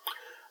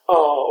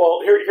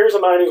 Well, here's a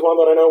 90s one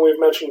that I know we've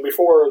mentioned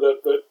before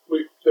that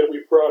we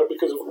brought up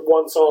because of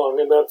one song,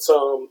 and that's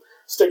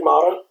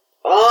Stigmata.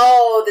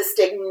 Oh, the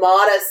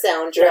Stigmata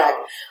soundtrack.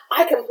 Yeah.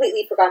 I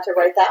completely forgot to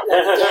write that one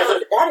down,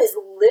 but that is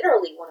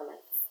literally one of my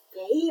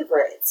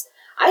favorites.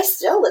 I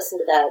still listen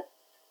to that.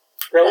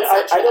 Really?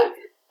 That soundtrack.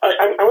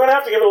 I'm going to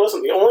have to give it a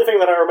listen. The only thing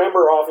that I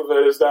remember off of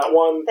it is that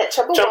one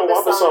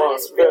Chumbawamba song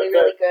is really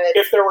good.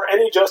 If there were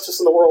any justice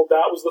in the world,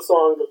 that was the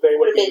song that they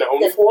would be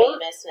known for.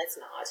 Famous, and it's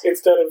not.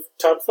 Instead of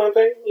Tub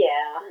Thumping.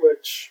 Yeah.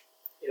 Which,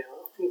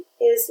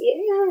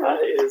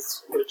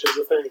 which is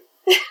a thing.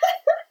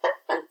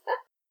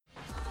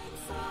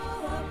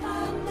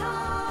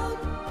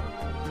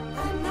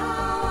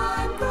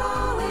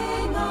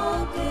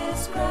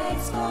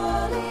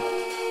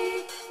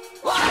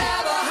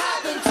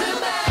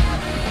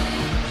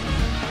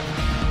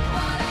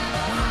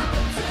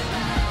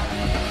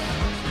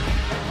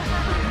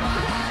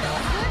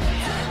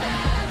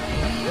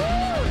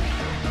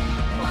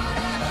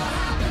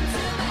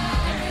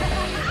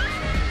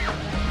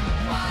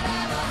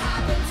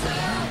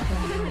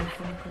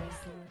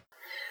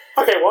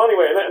 Okay, well,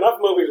 anyway, enough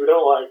movies we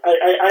don't like.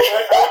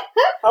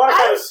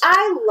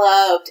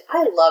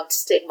 I loved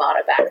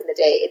Stigmata back in the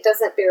day. It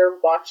doesn't bear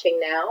watching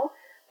now,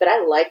 but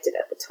I liked it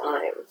at the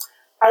time.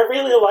 I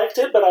really liked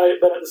it, but at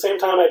the same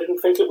time, I didn't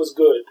think it was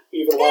good,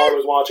 even while I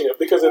was watching it,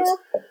 because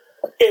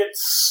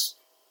it's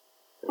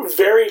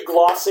very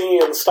glossy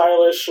and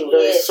stylish and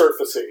very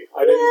surfacey.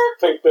 I didn't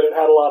think that it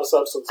had a lot of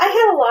substance. I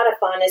had a lot of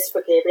fondness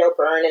for Gabriel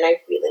Byrne, and I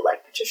really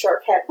liked Patricia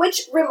Arquette,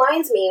 which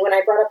reminds me, when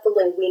I brought up the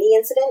Linguini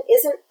incident,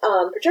 isn't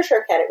Patricia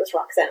Arquette, it was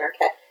Roxanne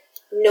Arquette.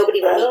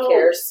 Nobody really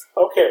cares.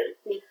 Okay.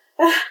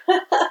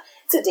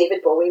 It's a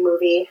David Bowie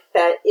movie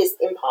that is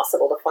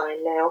impossible to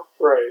find now.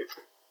 Right.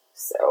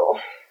 So,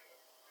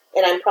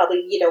 and I'm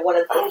probably, one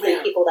of the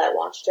three people that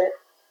watched it.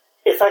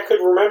 If I could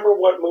remember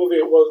what movie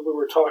it was we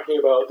were talking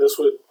about, this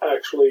would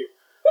actually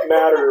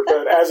matter.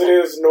 But as it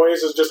is,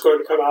 noise is just going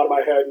to come out of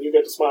my head, and you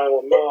get to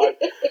smile and nod.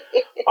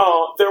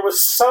 There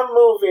was some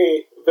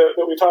movie that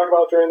we talked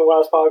about during the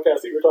last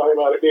podcast that you were talking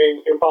about it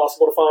being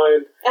impossible to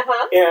find.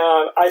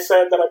 And I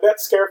said that I bet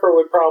Scarecrow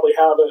would probably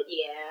have it.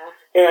 Yeah.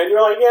 And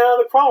you're like,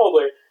 yeah,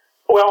 probably.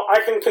 Well,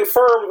 I can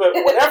confirm that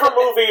whatever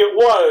movie it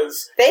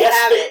was, they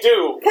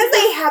do. Because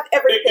they have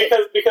everything.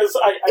 Because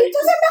it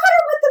doesn't matter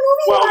what the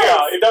movie was. Well,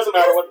 yeah, it doesn't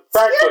matter what.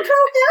 Practically.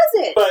 Scarecrow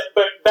has it.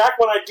 But back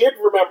when I did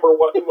remember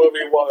what the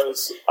movie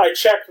was, I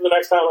checked the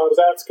next time I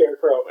was at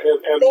Scarecrow,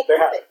 and they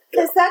have it.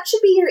 Because that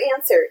should be your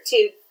answer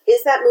to,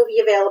 is that movie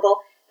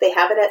available? They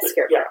have it at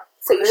Scarecrow. Yeah.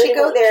 So you should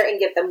go there and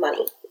give them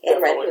money and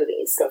rent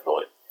movies.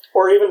 Definitely.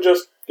 Or even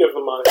just give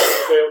them money.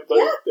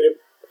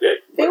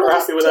 They were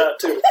happy with that,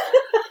 too.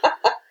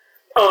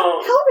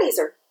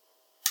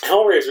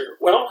 Hellraiser.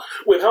 Well,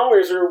 with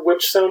Hellraiser,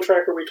 which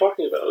soundtrack are we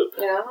talking about?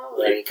 Yeah,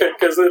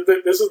 because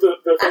this is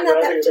the thing that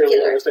I think is really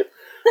interesting.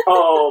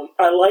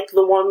 I like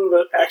the one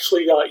that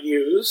actually got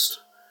used.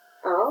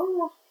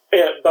 Oh.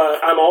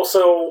 But I'm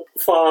also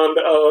fond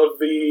of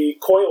the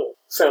Coil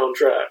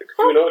soundtrack.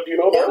 Do you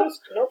know about this?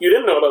 Nope. You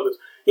didn't know about this?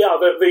 Yeah,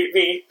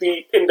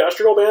 the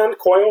industrial band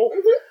Coil.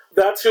 Mm-hmm.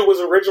 That's who was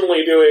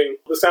originally doing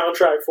the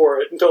soundtrack for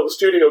it until the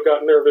studio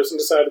got nervous and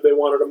decided they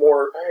wanted a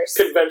more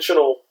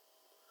conventional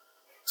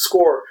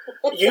score.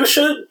 You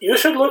should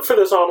look for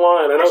this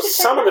online. I know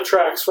some of the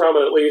tracks from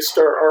it, at least,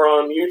 are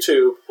on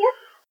YouTube. Yep.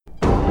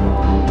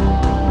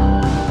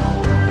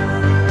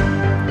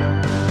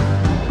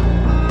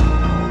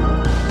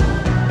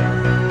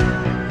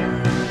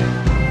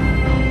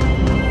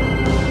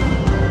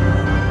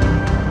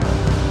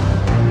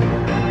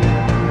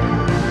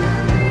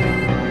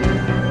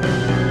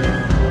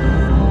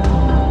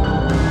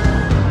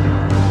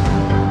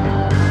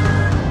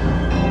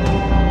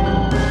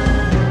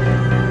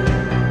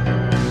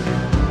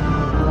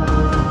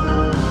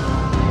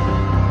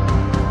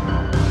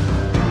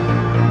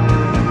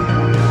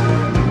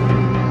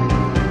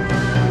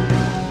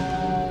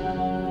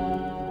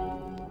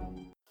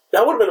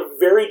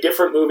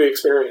 different movie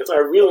experience. I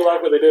really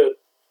like what they did.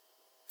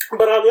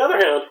 But on the other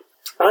hand,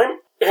 I'm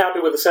happy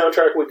with the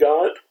soundtrack we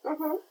got.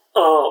 Mm-hmm.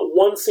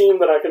 One scene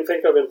that I can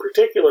think of in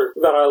particular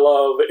that I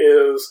love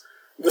is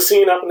the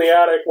scene up in the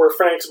attic where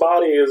Frank's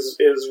body is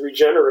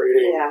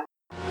regenerating. Yeah.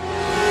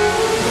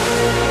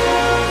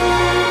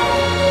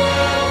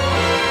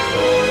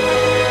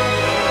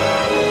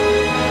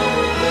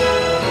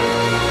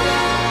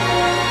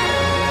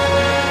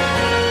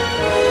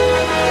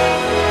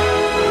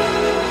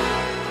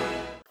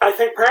 I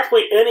think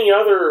practically any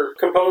other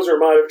composer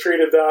might have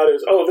treated that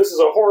as, oh, this is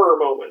a horror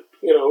moment,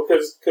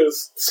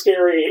 because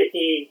scary,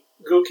 icky,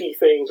 gooky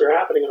things are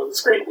happening on the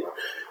screen.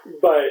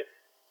 But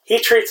he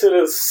treats it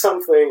as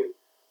something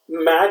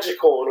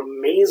magical and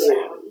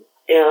amazing.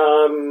 Yeah.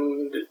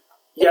 And,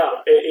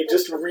 it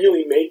just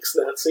really makes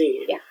that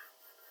scene. Yeah.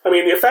 I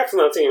mean, the effects in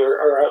that scene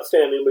are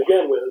outstanding to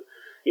begin with,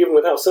 even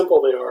with how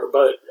simple they are,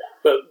 but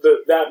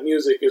that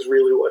music is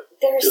really what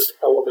just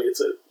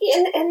elevates it.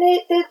 And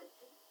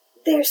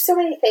there's so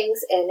many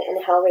things in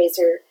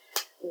Hellraiser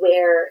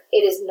where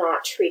it is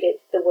not treated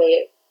the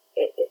way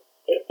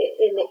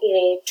in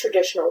a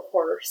traditional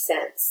horror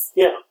sense.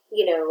 Yeah.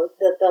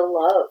 The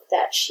love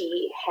that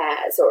she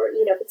has, or,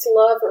 if it's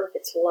love or if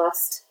it's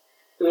lust,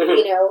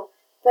 Mm-hmm.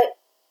 But,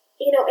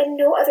 in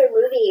no other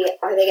movie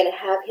are they going to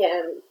have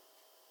him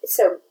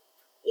so,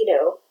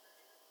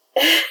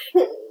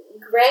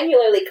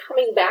 granularly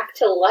coming back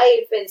to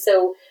life and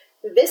so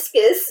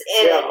viscous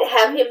and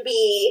have him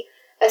be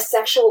a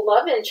sexual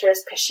love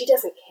interest, because she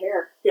doesn't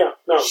care. Yeah,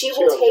 no, she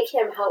will take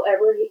him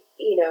however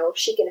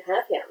she can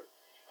have him,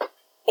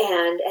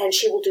 and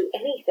she will do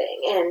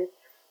anything,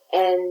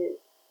 and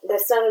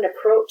that's not an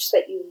approach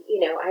that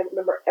I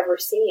remember ever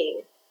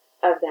seeing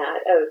of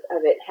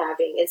it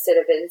having, instead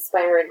of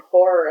inspiring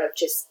horror of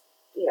just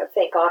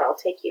thank God I'll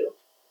take you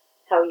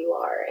how you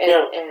are, and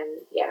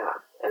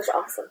that was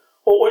awesome.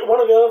 Well, one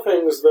of the other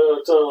things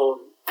that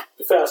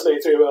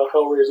fascinates me about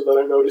Hellraiser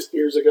that I noticed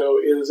years ago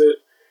is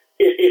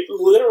it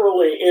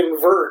literally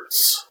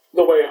inverts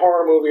the way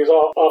horror movies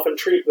often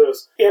treat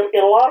this. In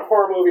a lot of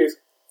horror movies,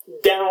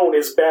 down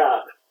is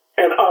bad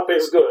and up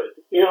is good.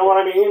 You know what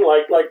I mean?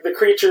 Like the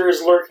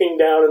creatures lurking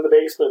down in the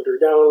basement or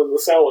down in the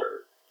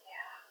cellar.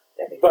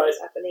 Yeah,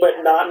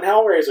 but not in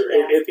Hellraiser.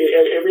 Yeah.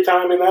 Every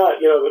time in that,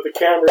 the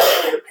camera's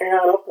trying to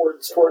pan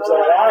upwards towards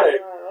that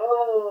attic.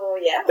 Oh,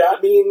 yeah.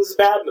 That means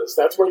badness.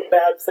 That's where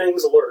bad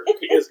things lurk.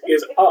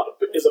 is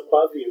up, is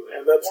above you,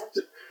 and that's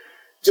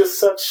just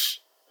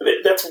such.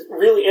 That's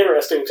really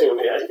interesting to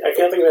me. I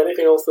can't think of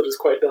anything else that has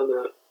quite done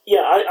that.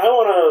 Yeah, I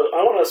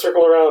want to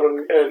circle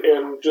around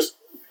and just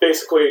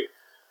basically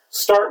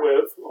start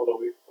with, although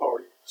we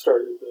already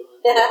started.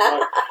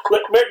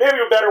 Maybe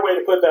a better way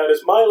to put that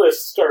is my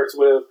list starts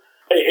with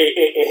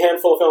a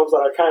handful of films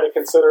that I kind of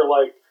consider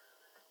like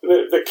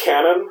the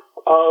canon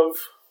of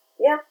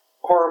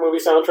horror movie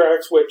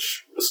soundtracks,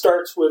 which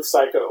starts with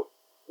Psycho.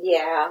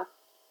 Yeah.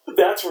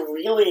 That's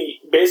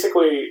really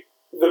basically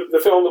the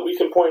film that we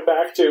can point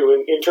back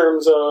to in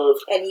terms of...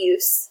 And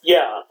use.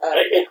 Yeah.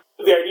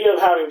 The idea of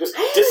having just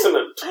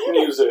dissonant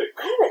music.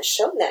 I haven't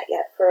shown that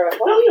yet for a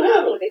while. No, you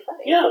haven't. It would be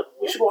funny. Yeah,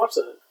 you should watch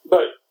that.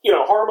 But,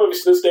 horror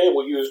movies to this day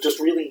will use just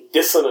really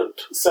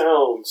dissonant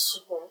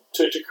sounds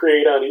to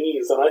create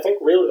unease. And I think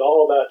really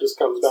all of that just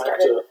comes back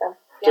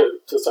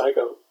to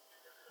Psycho.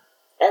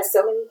 As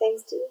so many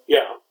things do.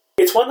 Yeah.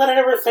 It's one that I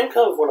never think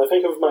of when I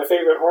think of my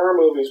favorite horror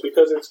movies,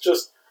 because it's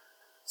just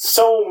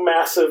so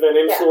massive and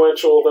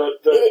influential that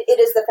it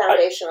is the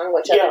foundation on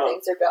which other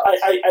things are built.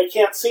 I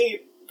can't see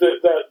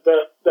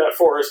that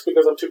forest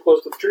because I'm too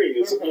close to the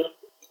trees. Mm-hmm.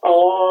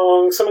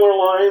 Along similar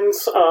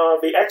lines,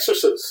 The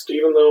Exorcist,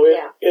 even though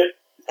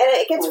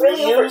it gets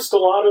really used a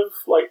lot of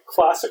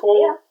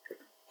classical,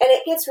 and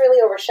it gets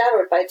really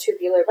overshadowed by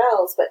Tubular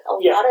Bells, but a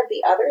lot of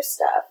the other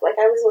stuff. Like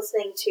I was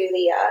listening to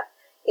the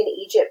In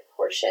Egypt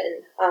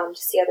portion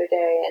just the other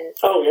day, and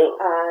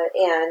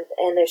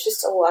and there's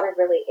just a lot of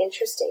really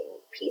interesting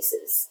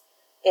pieces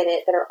in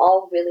it that are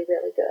all really,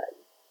 really good.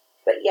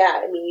 But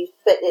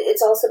but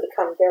it's also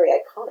become very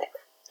iconic.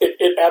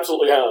 It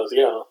absolutely has,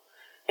 yeah.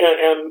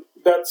 And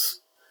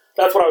that's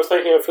what I was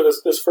thinking of for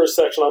this first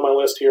section on my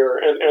list here.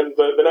 And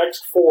the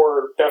next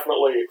four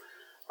definitely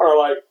are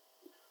like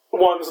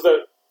ones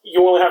that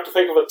you only have to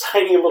think of a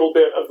tiny little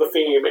bit of the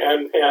theme,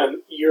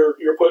 and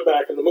you're put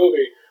back in the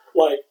movie,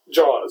 like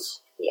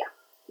Jaws. Yeah.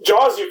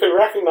 Jaws you can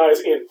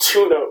recognize in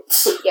 2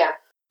 notes. Yeah.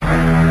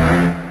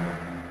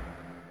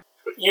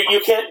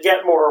 You can't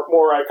get more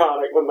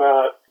iconic than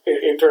that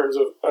in terms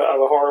of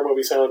a horror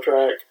movie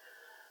soundtrack.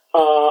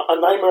 A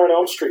Nightmare on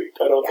Elm Street,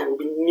 I don't think would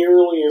be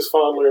nearly as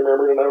fondly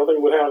remembered, and I don't think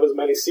it would have as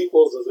many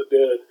sequels as it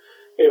did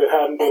if it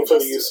hadn't been for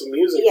the use of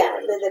music. Yeah,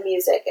 the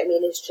music,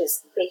 it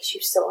just makes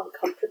you so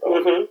uncomfortable.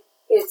 Mm-hmm.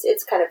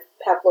 It's kind of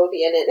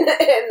Pavlovian, and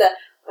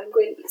I'm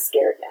going to be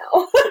scared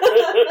now.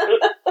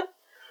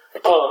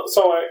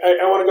 So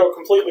I want to go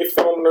completely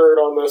film nerd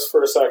on this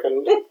for a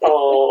second,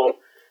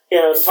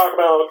 and talk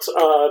about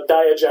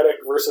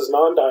diegetic versus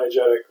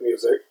non-diegetic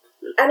music.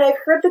 And I've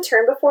heard the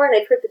term before, and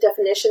I've heard the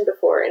definition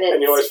before, and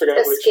you always it's forget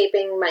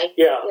escaping my...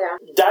 Yeah.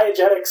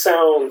 Diegetic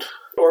sound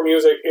or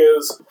music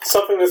is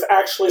something that's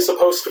actually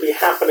supposed to be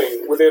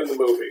happening within the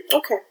movie.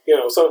 Okay.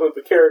 Something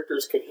the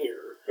characters can hear.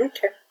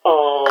 Okay.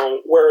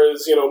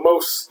 Whereas,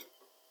 most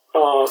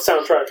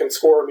soundtrack and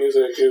score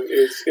music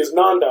is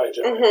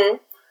non-diegetic. Mm-hmm.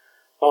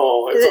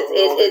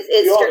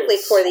 It's strictly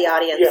for the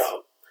audience. Yeah.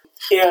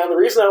 And the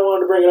reason I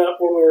wanted to bring it up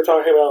when we were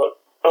talking about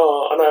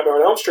A Nightmare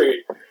on Elm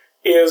Street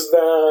is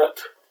that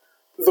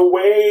the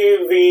way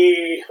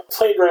the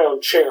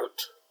playground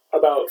chant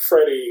about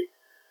Freddy,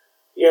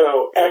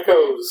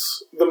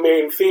 echoes the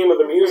main theme of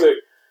the music,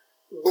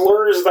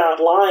 blurs that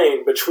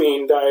line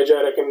between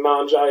diegetic and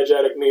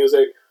non-diegetic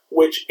music,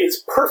 which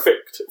is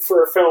perfect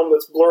for a film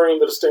that's blurring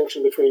the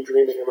distinction between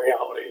dreaming and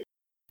reality.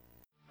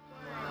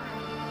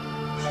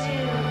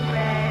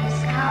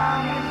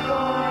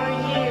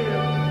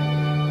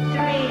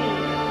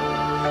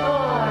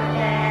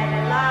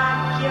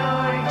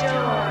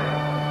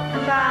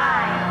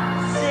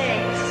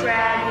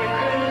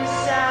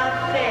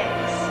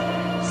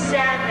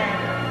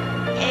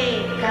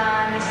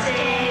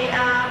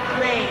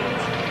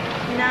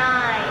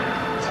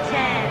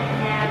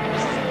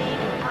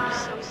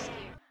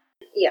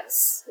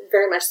 Yes,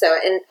 very much so.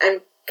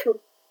 And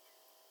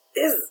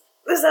this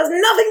has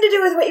nothing to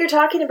do with what you're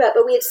talking about,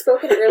 but we had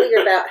spoken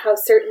earlier about how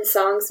certain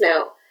songs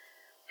now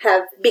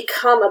have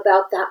become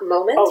about that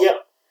moment. Oh,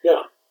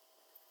 yeah.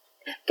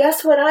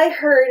 Guess what I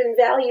heard in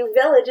Value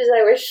Village as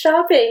I was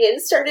shopping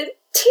and started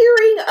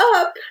tearing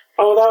up?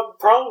 Oh, that would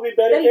probably be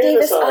Betty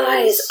Davis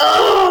eyes.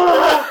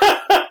 Oh!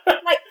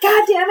 My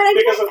God damn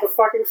it! Because of the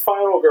fucking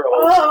Final Girl.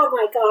 Oh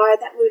my God,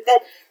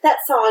 that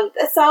song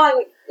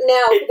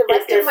now for the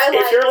rest of my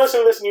life. If you're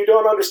listening to this and you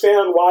don't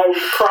understand why we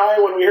cry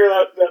when we hear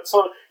that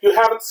song, you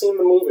haven't seen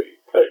the movie.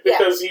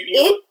 Because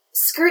it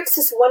skirts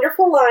this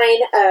wonderful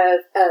line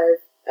of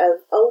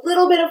a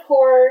little bit of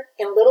horror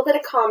and a little bit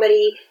of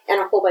comedy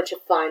and a whole bunch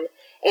of fun.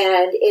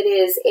 And it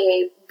is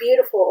a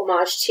beautiful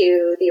homage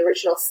to the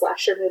original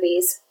slasher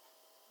movies.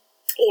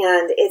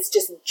 And it's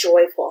just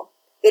joyful.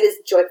 It is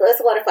joyful. It's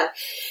a lot of fun.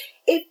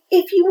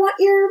 If you want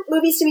your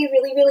movies to be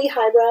really, really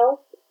highbrow,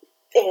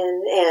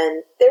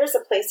 and there's a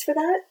place for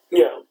that.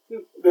 Yeah,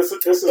 this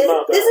is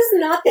not that. This is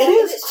not that. It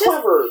is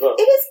clever, though.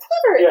 It is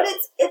clever. Yeah.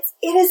 But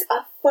it is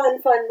a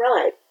fun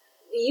ride.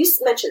 You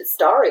mentioned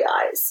Starry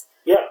Eyes.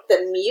 Yeah.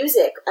 The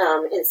music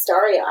in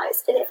Starry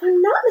Eyes, and if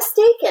I'm not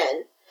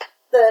mistaken,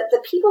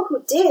 the people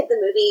who did the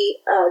movie,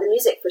 the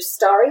music for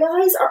Starry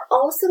Eyes, are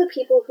also the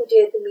people who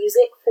did the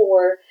music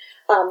for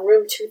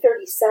Room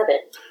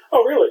 237.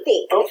 Oh,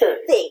 really? I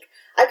think.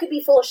 I could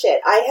be full of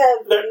shit. I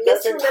have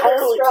that's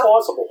entirely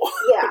plausible.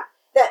 Yeah,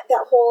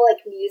 that whole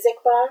music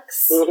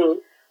box. Mm-hmm.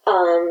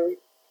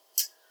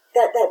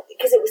 That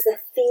because it was the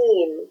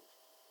theme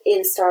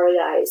in Starry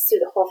Eyes through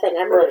the whole thing.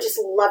 I remember just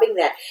loving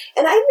that,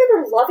 and I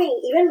remember loving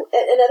even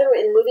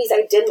in movies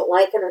I didn't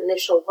like on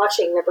initial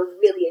watching. I remember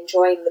really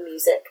enjoying the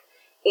music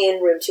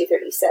in Room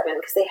 237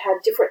 because they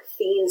had different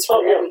themes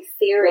for every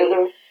theory.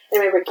 Mm-hmm.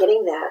 And I remember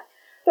getting that.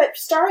 But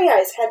Starry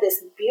Eyes had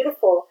this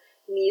beautiful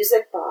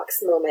music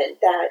box moment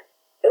that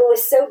it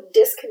was so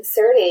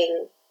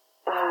disconcerting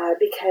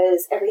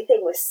because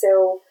everything was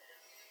so...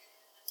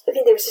 I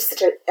think there was just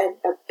such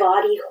a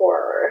body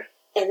horror.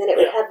 And then it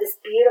would have this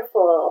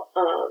beautiful...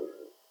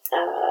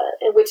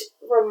 which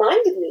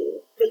reminded me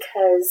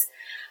because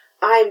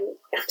I'm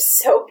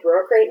so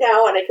broke right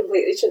now and I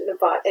completely shouldn't have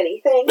bought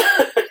anything.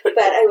 But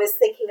I was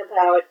thinking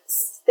about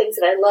things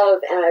that I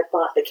love and I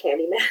bought the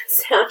Candyman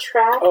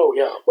soundtrack. Oh,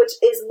 yeah. Which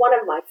is one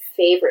of my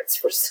favorites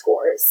for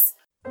scores.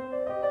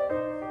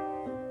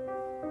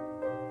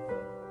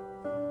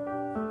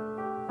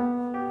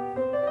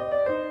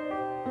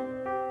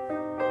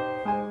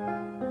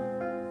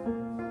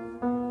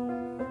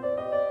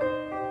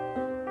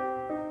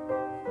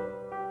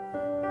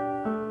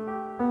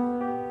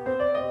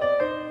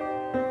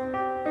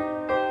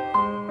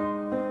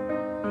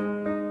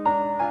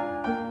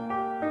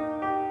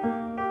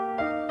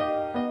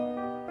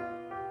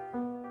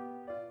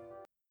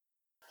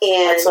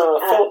 And, that's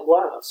Philip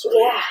Glass, right?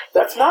 Yeah.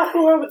 That's not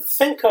who I would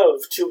think of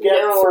to get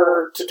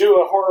to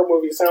do a horror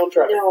movie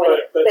soundtrack. No,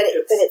 but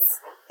it's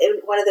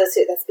one of those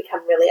that's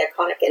become really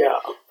iconic. And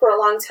for a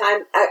long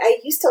time, I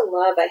used to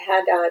love, I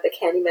had the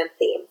Candyman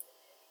theme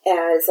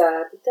as,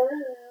 and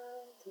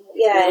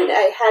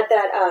I had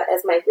that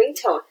as my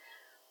ringtone.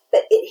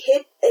 But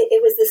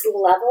it was this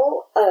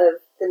level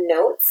of the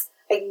notes.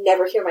 I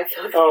never hear my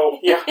phone. Oh,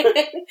 yeah.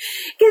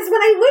 Because when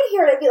I would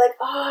hear it, I'd be like,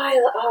 I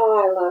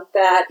love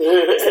that.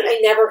 I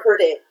never heard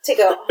it to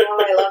go,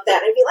 I love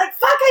that. And I'd be like,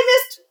 fuck, I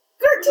missed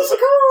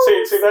 13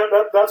 calls. See,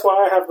 that's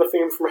why I have the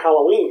theme from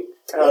Halloween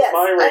as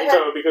my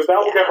ringtone, because that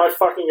will get my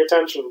fucking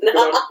attention, because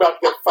I'm about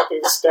to get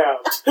fucking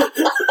stabbed.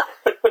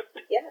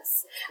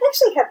 Yes. I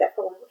actually have that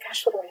for a while.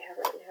 Gosh, what do I have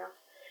right now?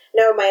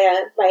 No,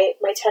 my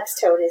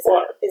text tone is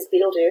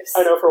Beetlejuice.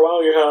 I know for a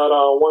while you had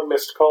One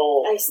Missed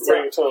Call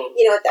ringtone.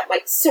 You know what, that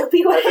might still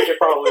be what I think it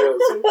probably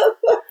is.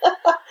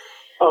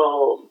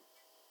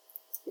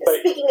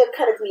 Speaking of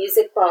kind of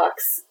music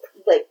box,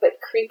 but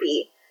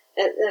creepy.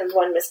 And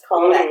one must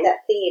call that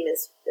theme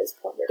is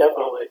wonderful.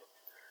 Definitely.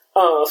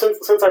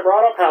 Since I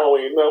brought up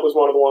Halloween, that was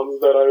one of the ones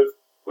that I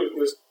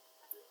was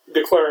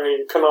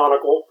declaring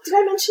canonical. Did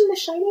I mention The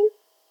Shining?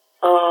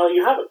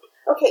 You haven't.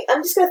 Okay,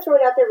 I'm just going to throw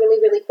it out there really,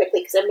 really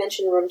quickly because I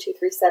mentioned Room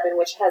 237,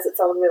 which has its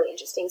own really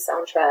interesting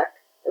soundtrack,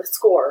 or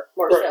score,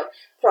 more so,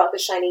 throughout The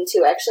Shining,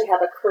 too. I actually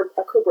have a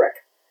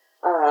Kubrick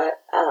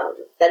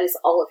that is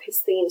all of his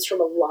themes from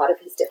a lot of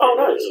his different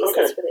movies.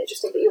 Okay. It's really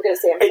interesting, but you were going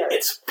to say, I'm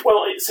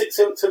sorry.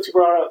 Since you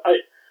brought it up,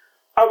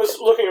 I was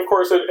looking, of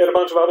course, at a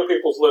bunch of other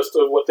people's list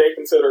of what they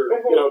consider,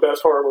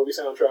 best horror movie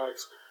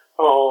soundtracks.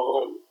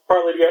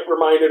 Partly to get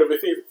reminded of a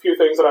few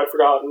things that I'd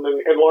forgotten,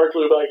 and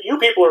largely like, you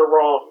people are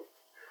wrong.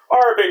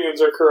 Our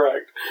opinions are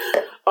correct.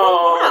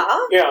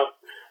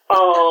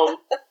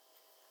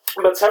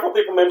 But several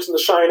people mentioned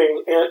The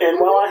Shining, and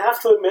while I have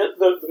to admit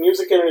that the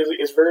music in it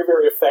is very,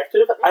 very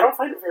effective, I don't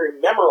find it very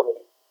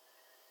memorable.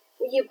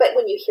 But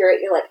when you hear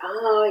it, you're like,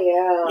 oh,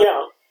 yeah.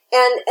 Yeah.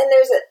 And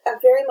there's a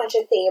very much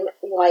a theme,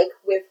 like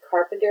with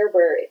Carpenter,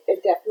 where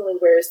it definitely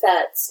wears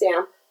that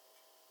stamp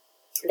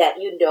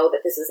that you know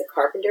that this is a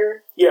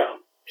Carpenter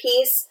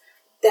piece,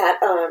 that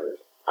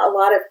a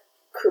lot of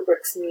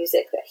Kubrick's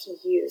music that he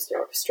used, the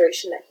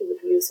orchestration that he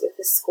would use with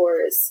his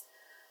scores,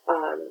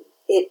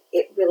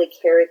 it really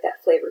carried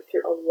that flavor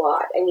through a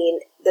lot. I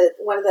mean,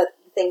 one of the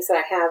things that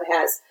I have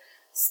has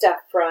stuff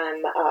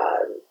from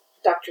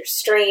Doctor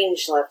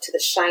Strangelove to The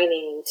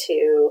Shining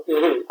to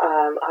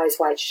Eyes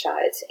Wide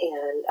Shut,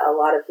 and a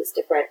lot of his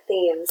different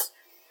themes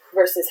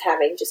versus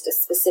having just a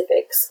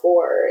specific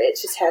score. It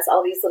just has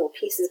all these little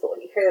pieces, but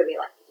when you hear them, you're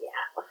like,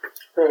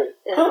 yeah. Right.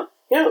 Yeah. Huh.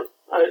 Yeah.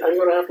 I'm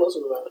going to have to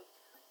listen to that.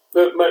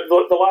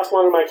 The last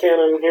one in my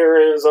canon here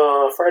is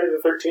Friday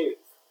the 13th.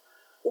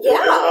 Yeah.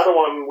 There's another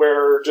one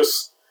where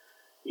just,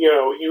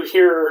 you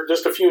hear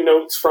just a few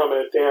notes from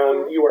it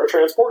and you are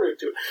transported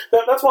to it.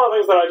 That's one of the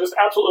things that I just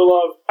absolutely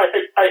love.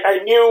 I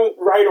knew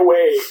right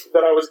away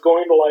that I was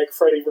going to like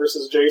Freddy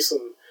vs.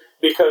 Jason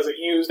because it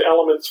used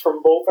elements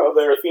from both of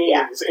their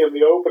themes in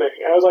the opening.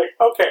 And I was like,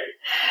 okay,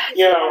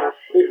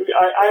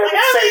 I am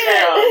in safe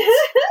hands.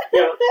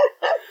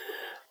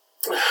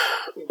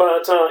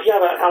 But,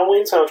 that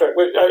Halloween soundtrack.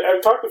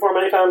 I've talked before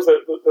many times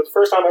that the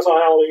first time I saw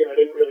Halloween, I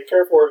didn't really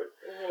care for it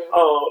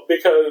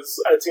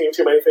because I'd seen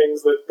too many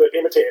things that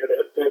imitated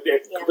it.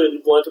 It completely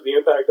blunted the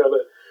impact of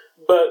it.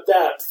 But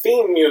that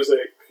theme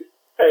music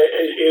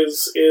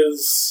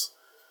is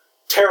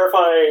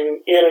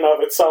terrifying in and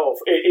of itself.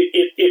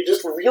 It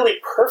just really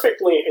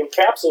perfectly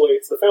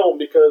encapsulates the film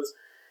because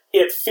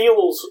it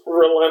feels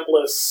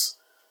relentless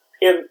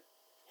in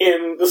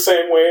the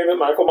same way that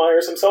Michael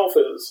Myers himself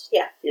is.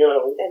 Yeah.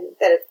 And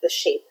that it's the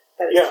shape.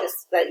 That it's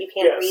just, that you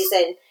can't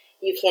reason,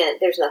 you can't,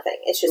 there's nothing.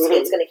 It's just,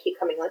 it's going to keep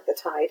coming like the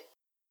tide.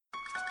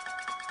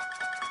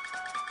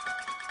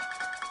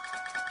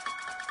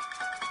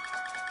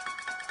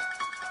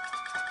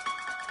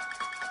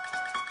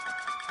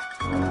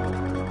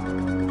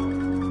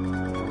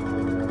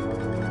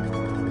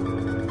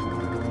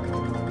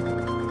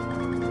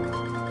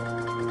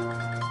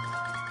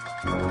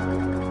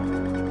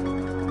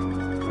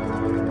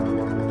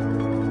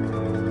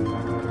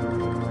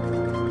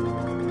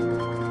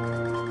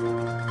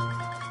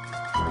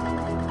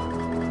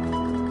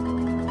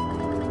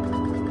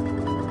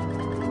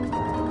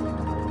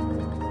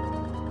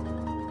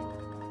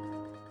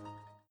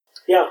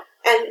 Yeah.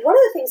 And one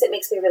of the things that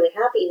makes me really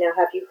happy now,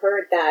 have you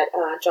heard that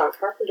John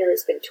Carpenter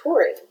has been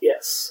touring?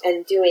 Yes.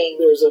 And doing...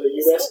 There's a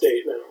U.S.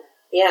 date now.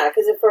 Yeah,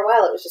 because for a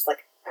while it was just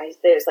like,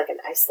 there's like an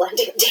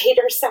Icelandic date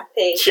or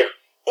something. Yeah.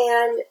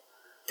 And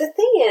the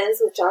thing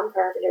is, with John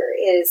Carpenter,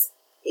 is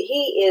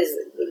he is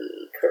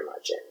the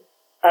curmudgeon.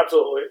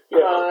 Absolutely.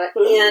 Yeah.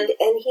 And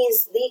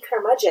he's the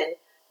curmudgeon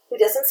who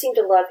doesn't seem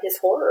to love his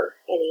horror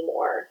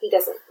anymore. He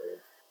doesn't...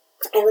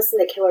 I listened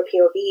to Killer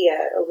POV,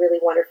 a really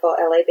wonderful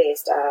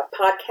LA-based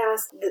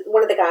podcast.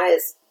 One of the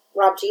guys,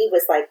 Rob G,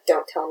 was like,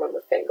 don't tell him I'm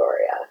with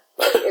Fangoria.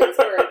 Like, it was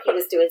he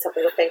was doing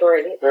something with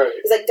Fangoria. And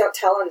he's like, don't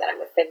tell him that I'm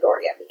with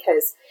Fangoria,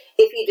 because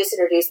if you just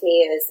introduce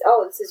me as,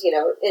 oh, this is,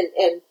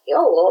 and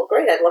oh, well,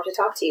 great, I'd love to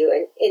talk to you.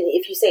 And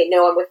if you say,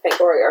 no, I'm with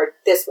Fangoria, or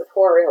this with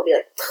horror, he'll be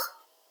like,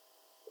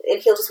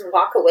 and he'll just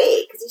walk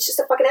away, because he's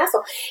just a fucking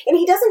asshole. And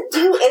he doesn't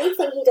do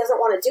anything he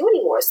doesn't want to do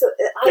anymore. So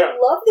I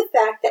love the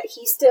fact that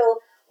he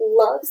still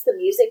loves the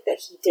music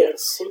that he did,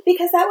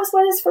 because that was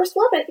what his first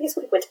love. I think it's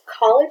what he went to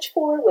college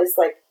for, was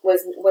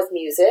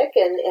music,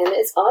 and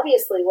it's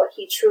obviously what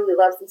he truly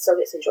loves and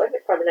still gets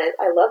enjoyment from, and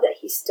I love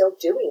that he's still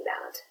doing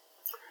that.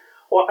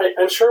 Well,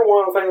 I'm sure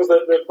one of the things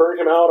that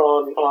burned him out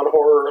on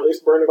horror, or at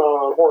least burned him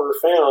out on horror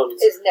fans,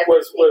 is never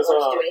was to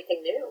do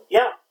anything new.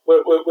 Yeah, you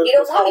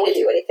don't want me to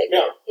do anything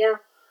new. Yeah.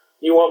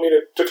 You want me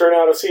to turn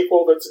out a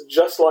sequel that's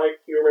just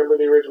like you remember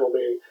the original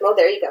being. Well,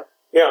 there you go.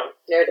 Yeah.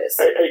 There it is.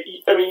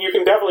 I mean, you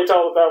can definitely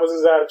tell that was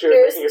his attitude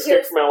making a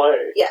escape from LA.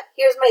 Yeah.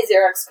 Here's my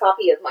Xerox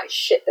copy of my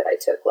shit that I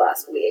took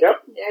last week.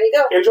 Yep. There you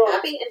go. Enjoy.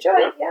 Happy? Enjoy.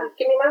 Yep. Yeah.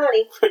 Give me my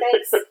money.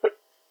 Thanks.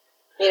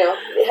 You know,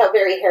 how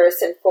very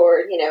Harrison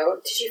Ford, you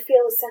know, did you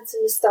feel a sense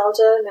of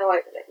nostalgia? No,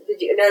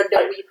 did you? No,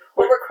 were you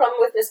overcome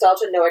with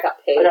nostalgia? No, I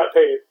got paid. I got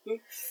paid.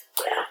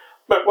 Yeah.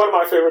 But one of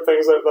my favorite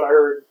things that I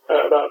heard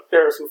about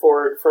Harrison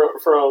Ford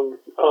from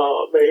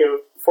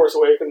Mayhem Force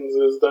Awakens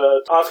is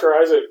that Oscar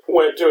Isaac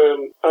went to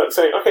him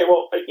saying, okay,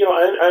 well, you know,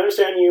 I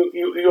understand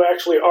you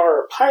actually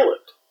are a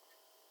pilot.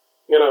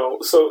 You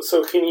know, so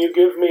can you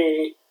give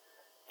me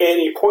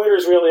any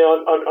pointers really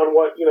on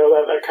what, you know,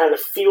 that kind of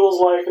feels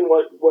like, and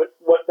what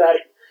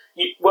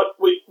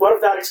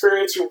of that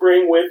experience you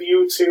bring with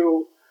you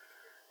to,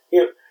 you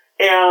know,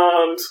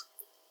 and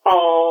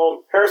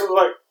Harrison was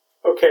like,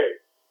 okay,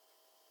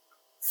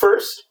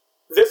 first,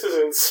 this is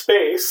in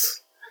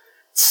space.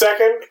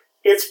 Second,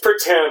 it's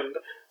pretend,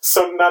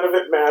 so none of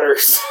it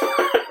matters.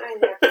 I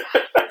know.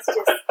 It's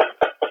just,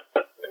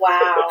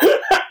 wow.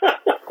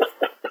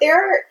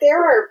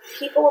 There are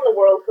people in the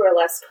world who are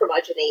less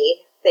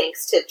curmudgeon-y,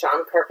 thanks to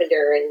John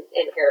Carpenter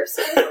and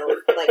Harrison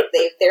Ford. Like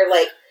they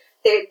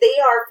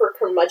are for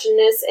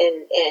curmudgeonness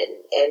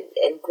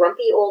and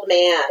grumpy old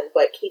man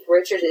what Keith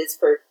Richards is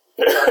for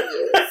drug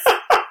use.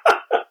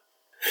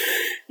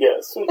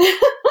 Yes.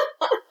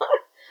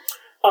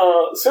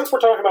 Since we're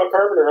talking about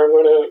Carpenter, I'm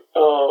going to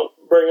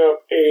bring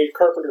up a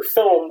Carpenter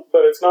film,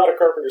 but it's not a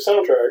Carpenter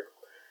soundtrack,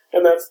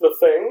 and that's The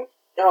Thing.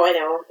 Oh, I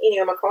know.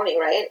 Ennio Morricone,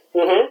 right?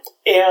 Mm-hmm.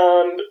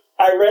 And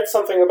I read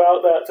something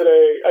about that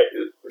today.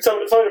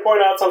 Somebody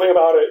pointed out something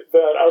about it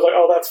that I was like,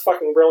 oh, that's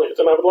fucking brilliant.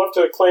 And I would love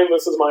to claim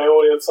this as my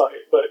own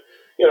insight, but,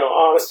 you know,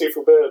 honesty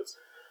forbids.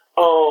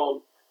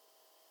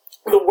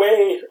 The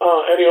way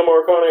Ennio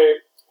Morricone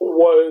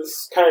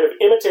was kind of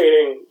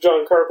imitating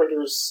John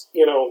Carpenter's,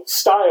 you know,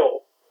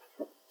 style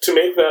to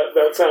make that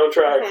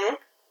soundtrack, Mm-hmm.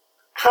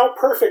 how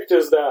perfect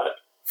is that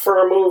for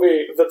a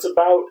movie that's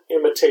about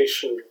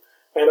imitation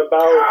and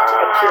about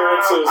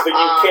appearances that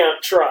you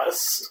can't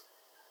trust?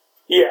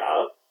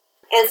 Yeah.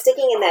 And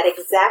sticking in that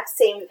exact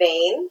same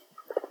vein,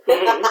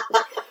 Mm-hmm.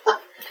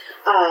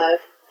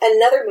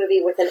 another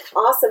movie with an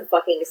awesome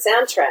fucking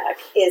soundtrack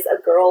is A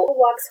Girl Who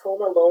Walks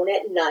Home Alone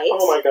at Night.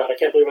 Oh my god, I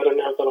can't believe I didn't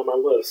have that on my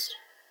list.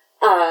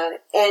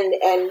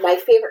 And my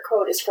favorite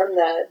quote is from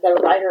the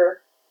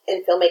writer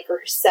and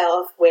filmmaker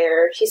herself,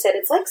 where she said,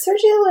 it's like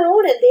Sergio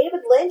Leone and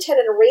David Lynch had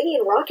an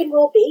Iranian rock and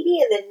roll baby,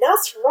 and then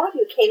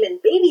Nosferatu came and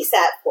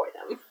babysat for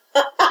them.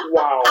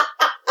 Wow.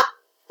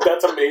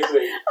 That's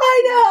amazing.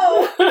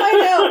 I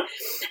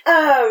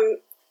know.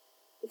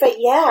 But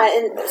yeah,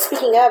 and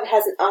speaking of, it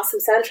has an awesome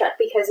soundtrack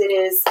because it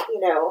is, you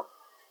know,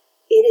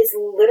 it is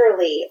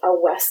literally a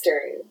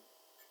Western,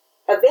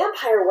 a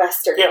vampire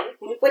Western, Yeah.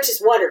 which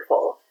is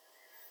wonderful.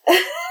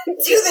 Two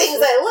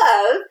things I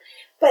love,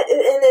 but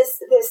in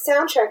this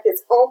soundtrack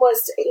that's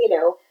almost, you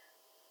know,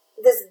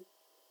 this,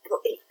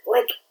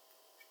 like,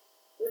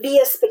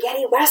 via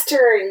spaghetti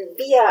Western,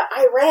 via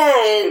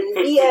Iran,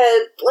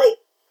 via, like,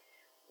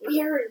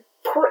 weird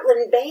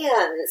Portland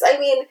bands. I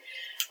mean,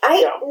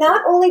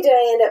 not only did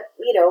I end up,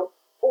 you know,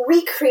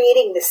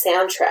 recreating the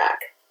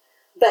soundtrack,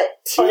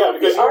 but two of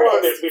because the you artists,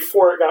 wrote it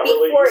before it got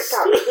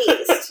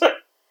released.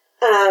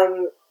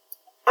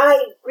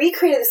 I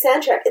recreated the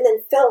soundtrack and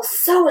then fell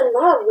so in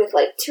love with,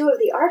 like, two of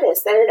the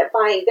artists that I ended up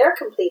buying their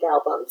complete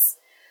albums.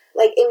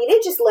 Like, I mean,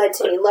 it just led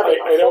to me loving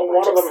I know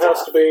one of them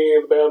has to be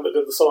the band that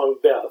did the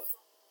song Death.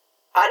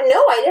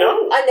 No,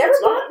 I never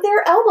bought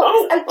their albums.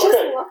 Oh, I just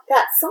okay. loved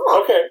that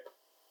song. Okay.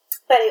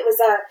 But it was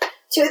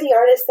two of the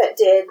artists that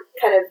did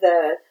kind of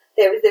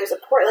there was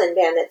a Portland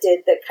band that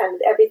did the kind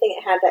of everything.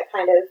 It had that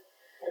kind of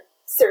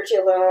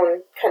Sergio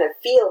Leone kind of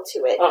feel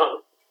to it.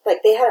 Uh-huh.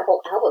 Like, they had a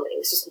whole album and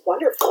it was just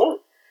wonderful. Cool.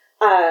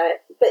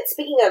 But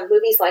speaking of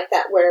movies like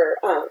that where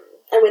I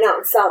went out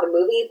and saw the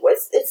movie,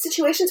 it's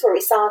situations where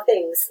we saw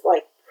things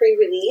like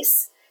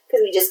pre-release,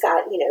 because we just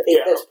got, you know,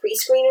 those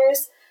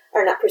pre-screeners,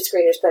 or not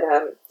pre-screeners, but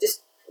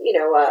just, you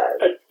know,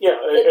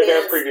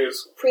 advanced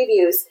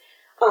previews.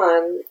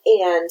 And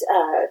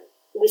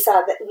we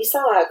saw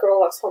A Girl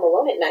Walks Home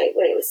Alone at Night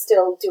when it was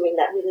still doing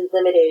that really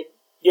limited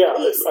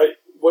release.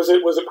 Was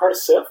it part of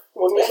SIFF?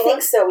 I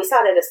think so. We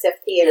saw it at a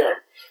SIFF theater. Yeah.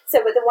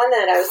 So, but the one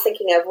that I was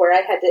thinking of where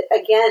I had to,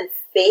 again,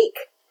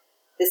 fake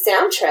the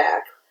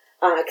soundtrack,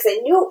 because I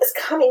knew it was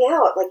coming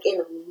out, like,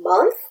 in a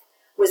month,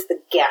 was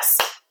The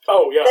Guest.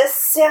 Oh, yeah. The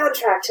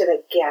soundtrack to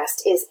The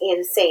Guest is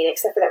insane,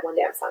 except for that one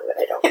damn song that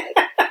I don't like.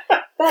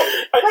 But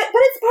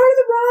it's part of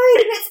the ride,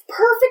 and it's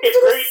perfect it's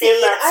for the great scene.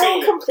 in that I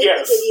will scene. completely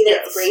Yes, give you that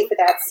yes. it's great for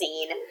that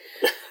scene.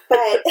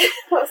 But I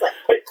was like,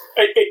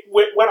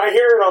 when I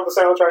hear it on the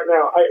soundtrack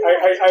now,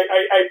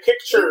 I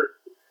picture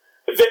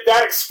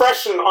that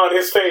expression on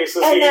his face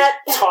as he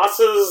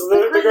tosses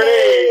the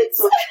grenades.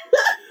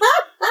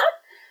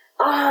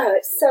 Oh,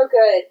 it's so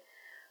good.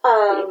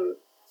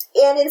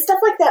 And in stuff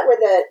like that where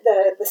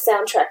the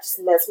soundtrack just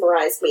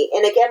mesmerized me.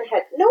 And again,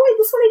 this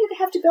one I didn't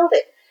have to build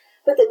it.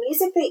 But the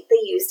music they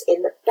used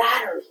in The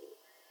Battery.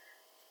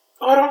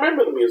 Oh, I don't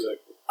remember the music.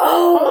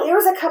 Oh, there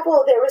was a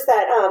couple. There was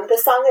that the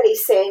song that he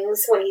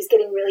sings when he's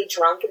getting really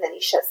drunk, and then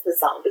he shuts the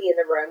zombie in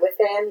the room with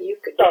him. You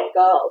could take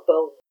all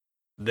bones.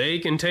 They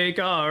can take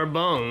our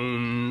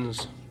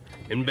bones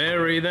and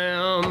bury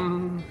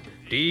them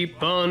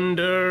deep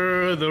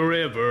under the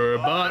river,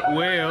 but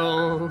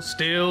we'll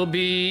still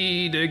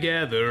be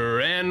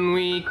together, and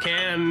we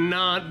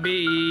cannot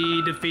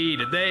be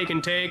defeated. They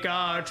can take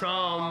our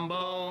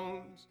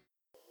trombones.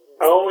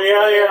 Oh,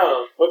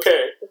 yeah.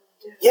 Okay.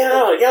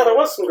 Yeah, there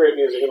was some great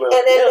music in that.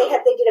 And then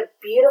they did a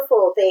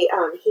beautiful,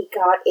 he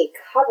got a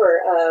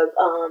cover of,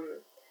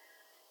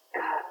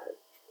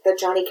 the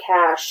Johnny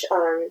Cash,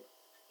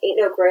 Ain't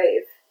No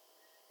Grave.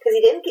 Because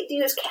he didn't get to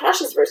use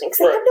Cash's version, because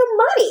they had no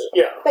money.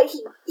 Yeah. But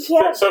he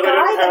had a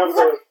guy,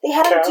 they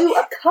had him do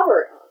a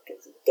cover,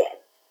 because he's dead.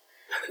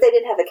 They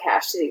didn't have the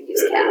cash to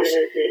use Cash.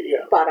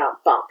 Yeah.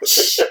 Bump.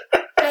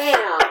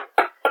 Bam!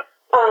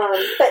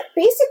 But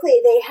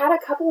basically, they had a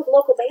couple of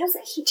local bands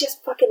that he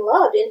just fucking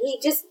loved, and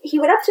he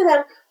went up to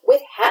them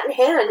with hat in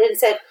hand and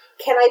said,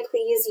 "Can I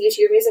please use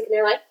your music?" And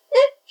they're like,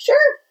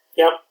 "Sure."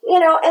 Yeah. You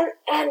know,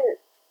 and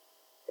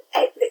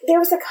there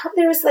was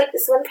like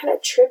this one kind of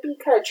trippy,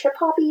 kind of trip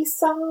hoppy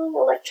song,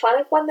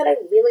 electronic one that I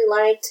really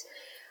liked.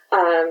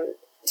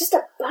 Just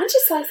a bunch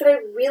of songs that I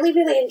really,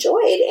 really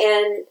enjoyed,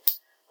 and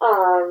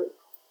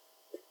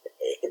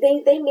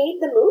they made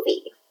the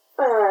movie.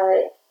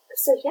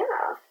 So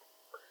yeah.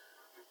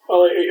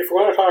 Well, if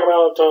we're going to talk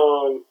about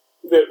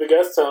the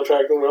guest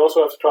soundtrack, then we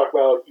also have to talk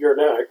about You're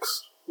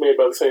Next, made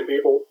by the same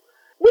people.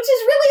 Which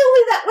is really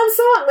only that one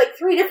song, like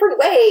 3 different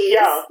ways.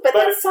 Yeah, but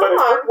that song.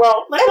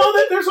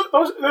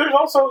 There's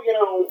also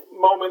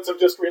moments of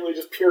just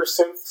pure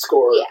synth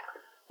score. Yeah.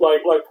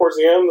 Like towards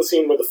the end, the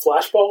scene where the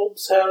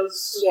flashbulbs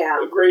has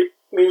great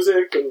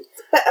music, and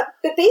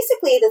but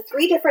basically the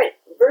 3 different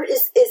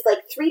is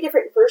like 3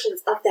 different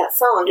versions of that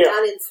song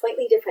done in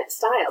slightly different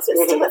styles.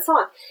 It's still that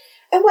song.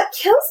 And what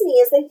kills me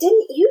is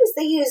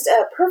they used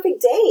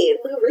Perfect Day,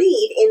 Lou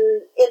Reed,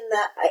 in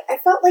the, I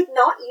felt like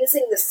not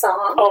using the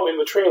song. Oh, in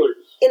the trailers.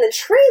 In the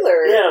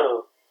trailer.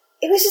 Yeah.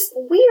 It was just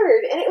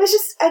weird. And it was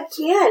just,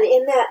 again,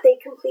 in that they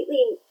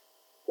completely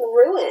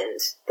ruined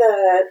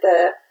the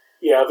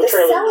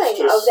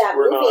selling of that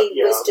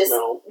movie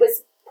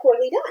was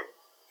poorly done.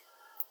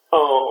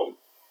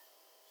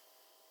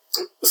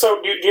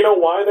 So do you know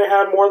why they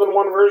had more than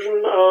one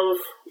version of,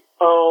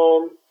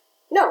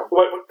 No.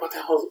 What the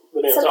hell is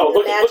the name?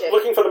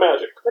 Looking for the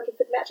Magic. Looking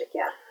for the Magic,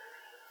 yeah.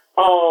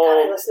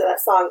 God, I listened to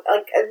that song.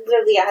 Like,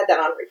 literally, I had that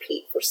on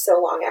repeat for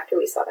so long after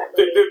we saw that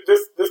movie.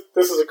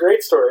 This is a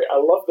great story. I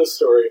love this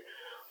story.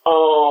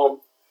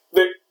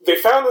 They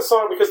found this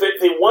song because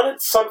they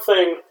wanted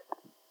something,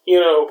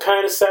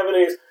 kind of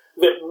 70s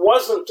that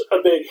wasn't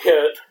a big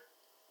hit,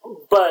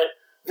 but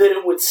that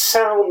it would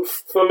sound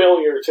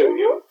familiar to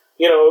you.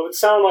 It would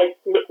sound like,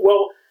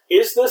 well,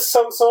 is this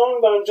some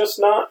song that I'm just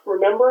not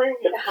remembering?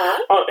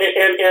 Uh-huh.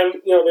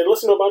 And they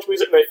listened to a bunch of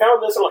music and they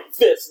found this and like,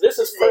 this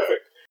is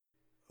perfect.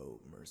 Oh,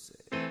 mercy.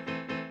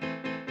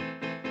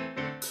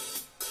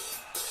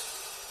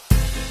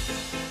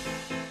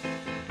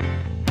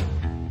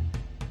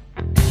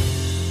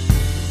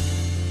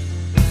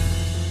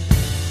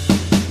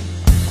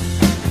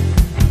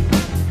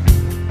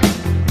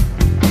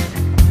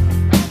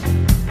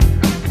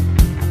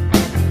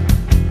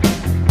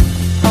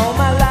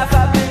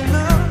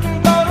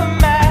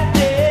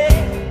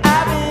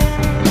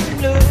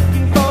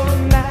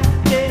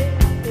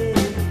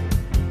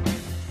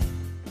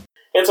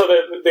 And so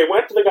they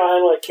went to the guy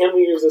and like, can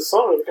we use this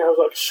song? And the guy was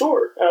like,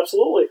 sure,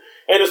 absolutely.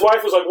 And his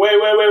wife was like, wait a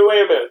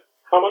minute.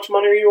 How much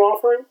money are you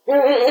offering?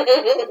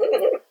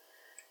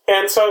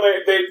 And so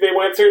they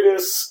went through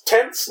this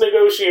tense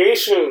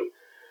negotiation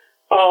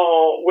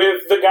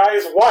with the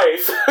guy's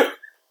wife.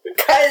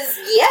 Because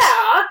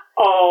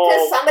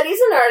somebody's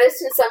an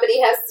artist and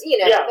somebody has,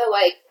 the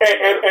like...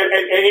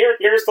 And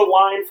here's the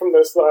line from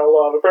this that I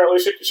love. Apparently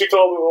she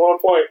told him at one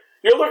point,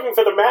 you're looking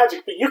for the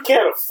magic, but you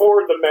can't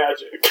afford the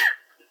magic.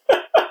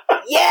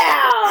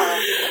 Yeah!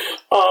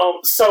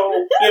 So,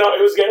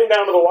 it was getting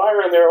down to the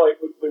wire, and they were like,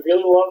 we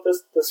really love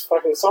this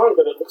fucking song,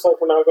 but it looks like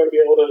we're not going to be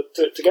able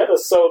to get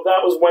this. So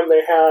that was when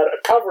they had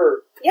a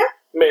cover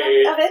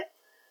made. Of it.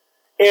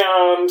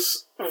 And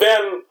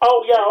then,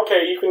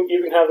 okay, you can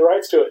have the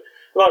rights to it.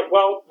 They're like,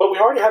 well, but we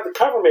already have the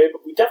cover made,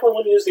 but we definitely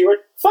want to use the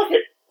original. Fuck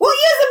it. We'll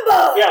use them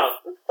both! Yeah.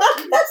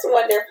 That's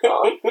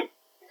wonderful.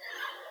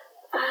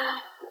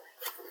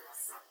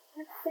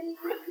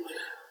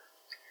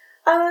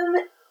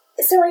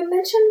 So I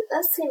mentioned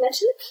the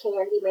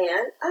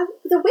Candyman,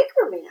 the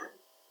Wicker Man.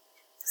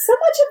 So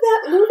much of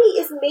that movie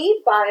is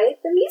made by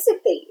the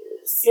music they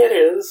use. It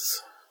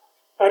is.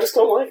 I just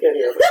don't like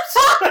any of it.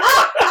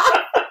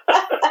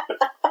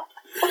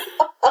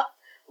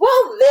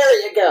 Well, there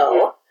you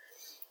go.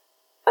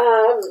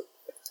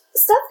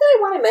 Stuff that I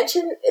want to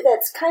mention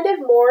that's kind of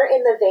more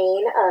in the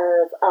vein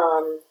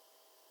of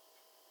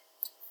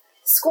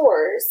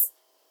scores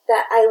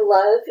that I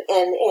love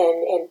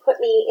and put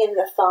me in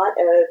the thought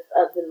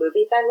of the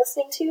movie that I'm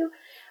listening to,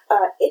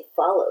 It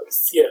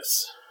Follows.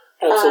 Yes,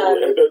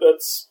 absolutely.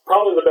 That's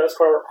probably the best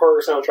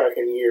horror soundtrack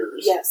in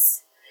years.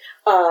 Yes.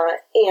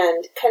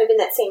 And kind of in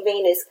that same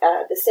vein is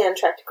the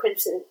soundtrack to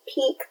Crimson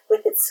Peak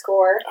with its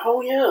score.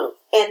 Oh, yeah.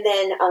 And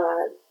then,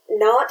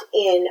 not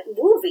in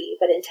movie,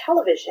 but in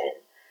television,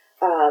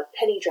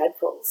 Penny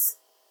Dreadful's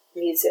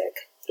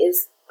music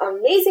is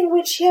amazing.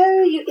 Which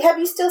have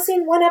you still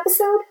seen one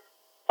episode?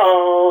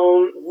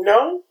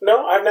 No.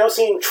 I've now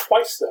seen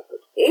twice that.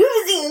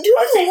 You've seen two?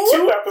 I've seen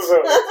 2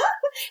 episodes.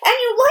 And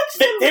you liked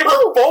them They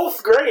both. were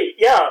both great,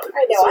 yeah.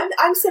 I know,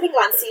 I'm sitting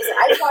on season,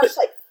 I watched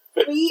like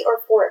 3 or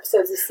 4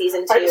 episodes of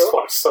season 2. I just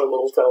watch so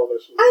little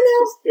television. I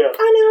know, Yeah.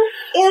 I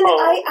know. And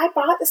I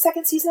bought the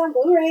second season on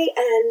Blu-ray,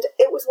 and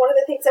it was one of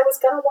the things I was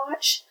going to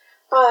watch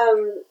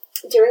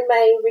during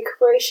my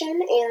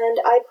recuperation, and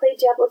I played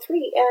Diablo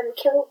 3 and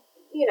killed,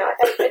 I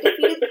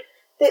defeated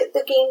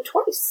the game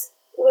twice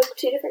with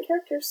 2 different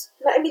characters.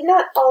 I mean,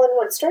 not all in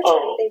one stretch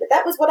or anything, but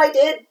that was what I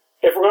did.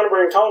 If we're going to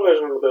bring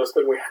television into this,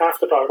 then we have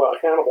to talk about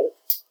Hannibal.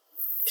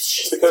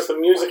 Because the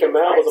music in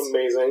that was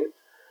amazing.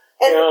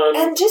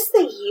 And just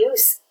the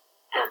use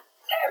of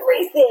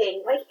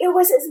everything. Like, it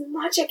was as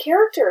much a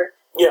character.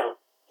 Yeah.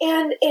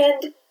 And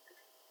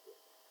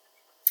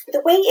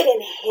the way it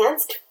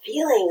enhanced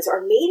feelings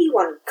or made you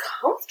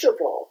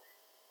uncomfortable.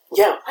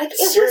 Yeah. Like, it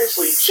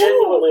seriously, was so...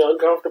 genuinely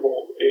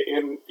uncomfortable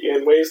in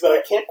ways that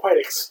I can't quite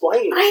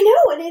explain. I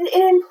know, and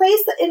in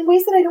ways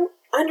that I don't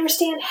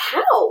understand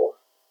how.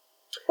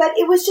 But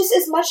it was just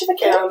as much of a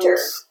character.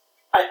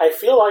 And I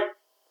feel like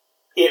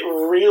it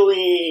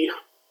really...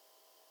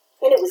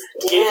 And it was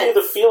gave you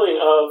the feeling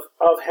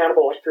of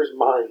Hannibal Lecter's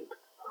mind.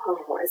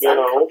 Oh, it's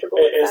uncomfortable.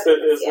 It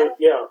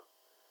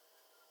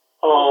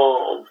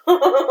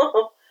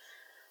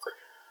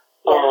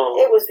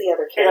was the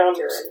other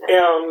character.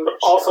 And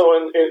also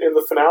in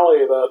the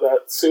finale,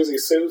 that Susie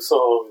Sue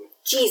song.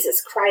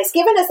 Jesus Christ,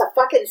 giving us a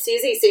fucking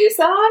Susie Sue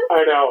song?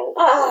 I know.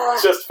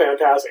 It's just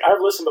fantastic.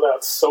 I've listened to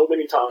that so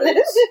many times.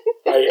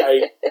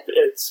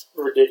 It's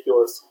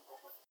ridiculous.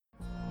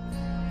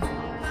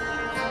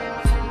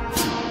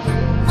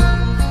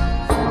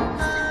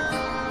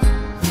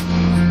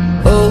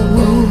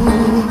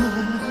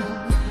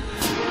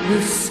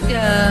 The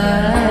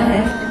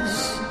skies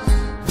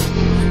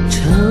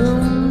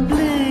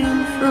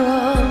tumbling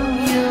from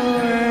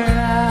your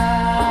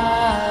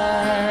eyes,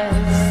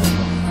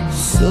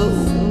 so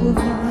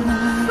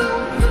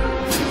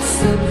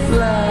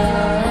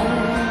sublime,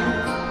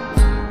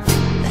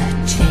 that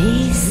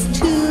taste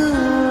to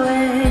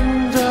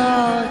end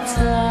all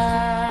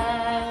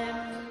time.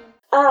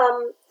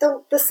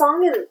 The song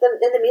and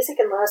the music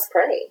in Let Us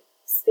Pray.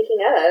 Speaking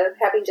of,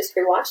 having just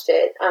rewatched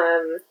it,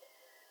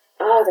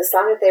 the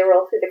song that they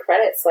roll through the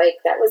credits, like,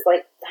 that was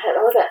like,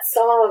 that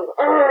song,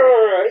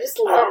 I just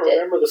loved it. I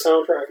don't remember the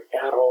soundtrack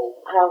at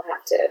all. I'll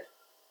have to.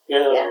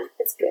 Yeah,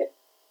 it's good.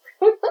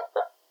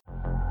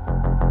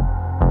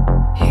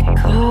 It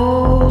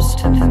calls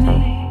to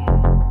me,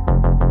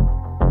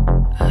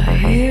 I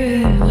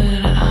hear it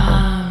when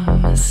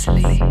I'm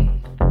asleep,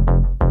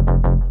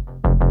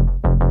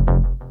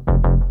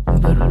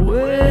 but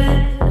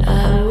when I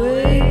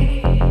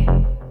wake,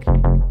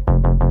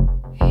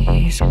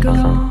 he's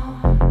gone.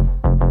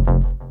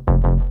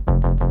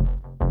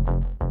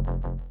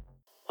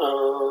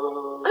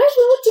 I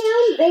wrote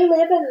down They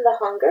Live in the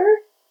Hunger,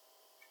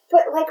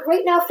 but like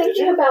right now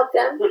thinking about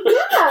them, I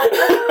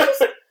was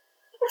like,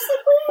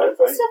 what is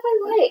the stuff I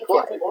like?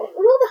 Well, the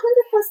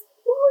Hunger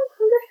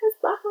has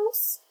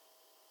Bauhaus.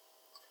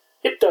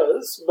 It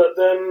does, but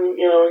then,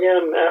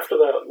 again, after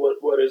that,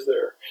 what is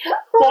there?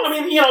 Well, I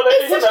mean,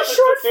 that's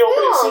the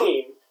opening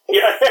scene.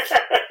 Yeah.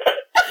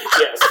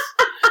 Yes.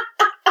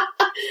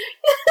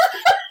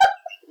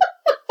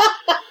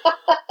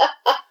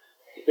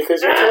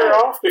 Because you turn it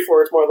off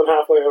before it's more than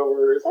halfway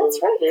over. That's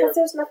right, because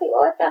there's nothing.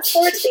 Well, I fast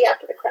forward to the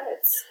after the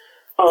credits.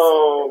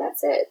 So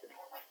that's it.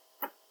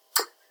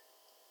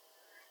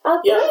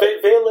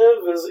 They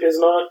Live is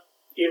not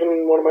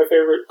even one of my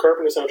favorite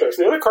Carpenter soundtracks.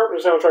 The other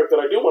Carpenter soundtrack that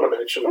I do want to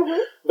mention,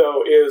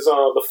 though, is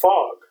The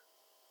Fog.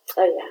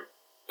 Oh, yeah.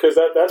 Because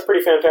that's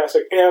pretty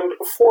fantastic. And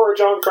for a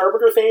John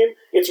Carpenter theme,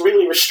 it's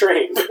really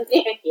restrained.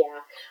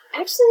 Yeah.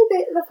 Actually,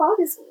 the Fog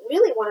is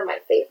really one of my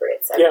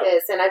favorites of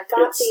his. And I've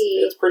got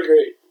it's pretty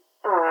great.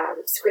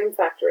 Scream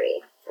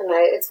Factory. And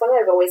it's one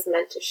I've always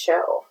meant to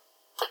show.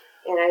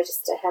 And I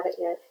haven't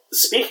yet.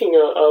 Speaking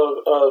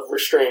of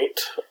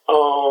restraint,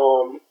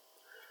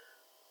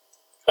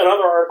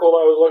 another article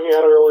I was looking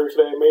at earlier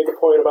today made the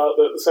point about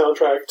the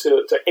soundtrack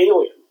to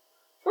Alien.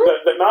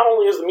 That not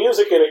only is the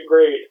music in it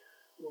great,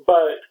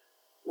 but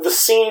the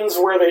scenes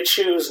where they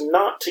choose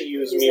not to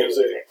use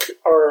music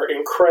are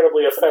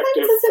incredibly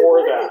effective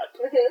for that.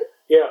 Mm-hmm.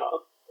 Yeah.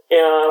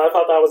 And I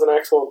thought that was an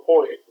excellent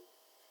point.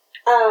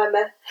 A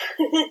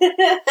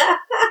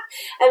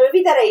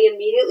movie that I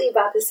immediately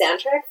bought the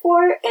soundtrack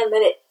for, and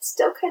then it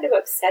still kind of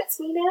upsets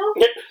me now,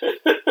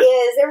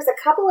 is there was a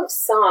couple of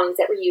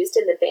songs that were used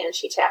in the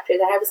Banshee chapter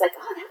that I was like,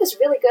 oh, that was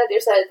really good.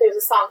 There's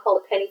a song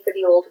called A Penny for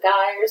the Old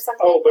Guy or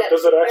something. Oh, but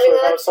does it actually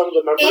have some of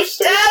the number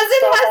station stuff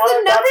on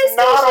it? That's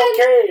not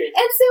okay.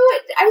 And so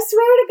I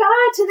swear to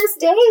God, to this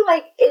day,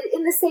 like,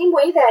 in the same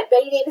way that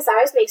Betty Davis'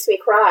 Eyes makes me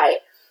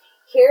cry,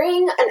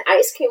 hearing an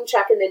ice cream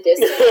truck in the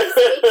distance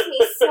makes me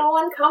so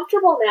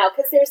uncomfortable now,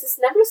 because there's this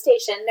number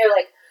station, they're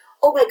like,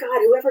 oh my God,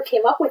 whoever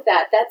came up with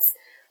that, that's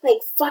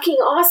like fucking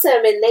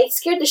awesome, and they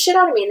scared the shit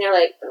out of me. And they're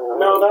like, oh,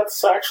 No,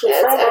 that's actually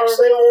that's from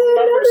actually a real a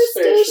number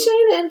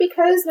station. and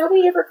because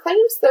nobody ever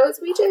claims those,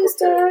 we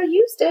just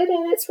used it,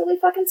 and it's really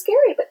fucking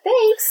scary. But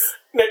thanks.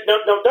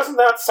 No, doesn't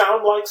that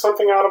sound like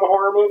something out of a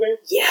horror movie?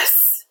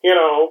 Yes. You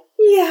know,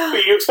 Yeah.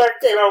 you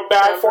expect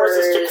bad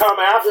forces to come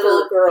after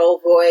little girl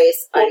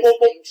voice, ice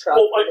cream truck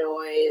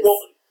noise.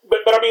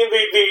 But I mean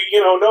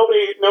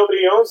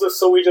nobody owns this,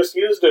 so we just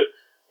used it.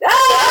 No,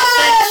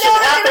 it never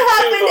happened to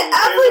them,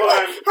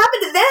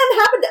 happened to them,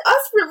 happened to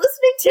us for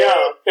listening to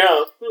it.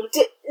 Yeah.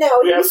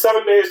 We have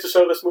 7 days to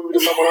show this movie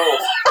to someone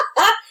else.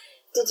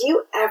 Did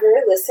you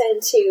ever listen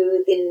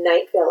to the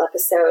Night Vale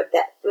episode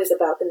that was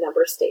about the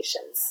number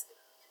stations?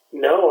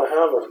 No, I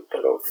haven't,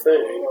 I don't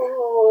think.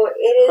 Oh,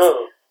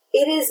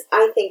 it is,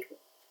 I think,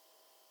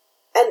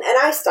 and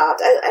I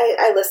stopped.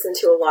 I listened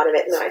to a lot of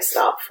it, and then I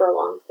stopped for a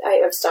long, I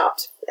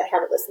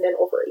haven't listened in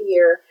over a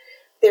year.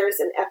 There's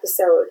an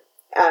episode,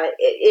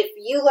 if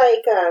you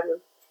like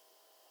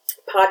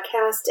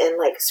podcast and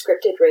like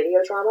scripted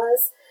radio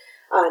dramas,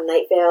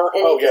 Night Vale,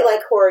 and if you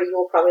like horror, you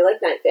will probably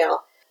like Night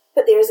Vale.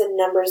 But there's a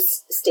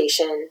numbers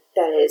station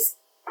that is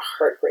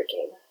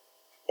heartbreaking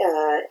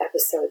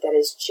episode that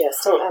is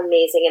just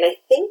amazing, and I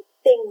think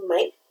they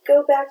might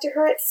go back to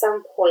her at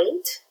some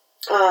point.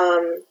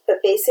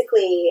 But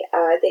basically,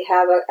 they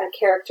have a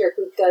character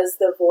who does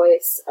the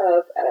voice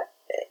of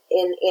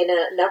in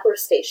a number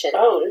station.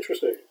 Oh,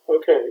 interesting.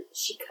 Okay.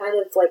 She kind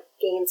of like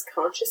gains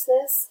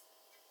consciousness,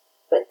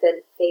 but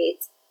then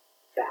fades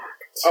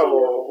back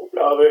to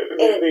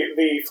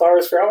the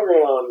Flowers for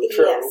Algernon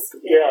trope.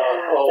 Yes,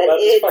 that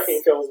just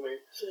fucking kills me.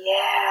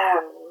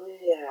 Yeah.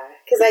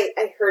 Because I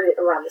heard it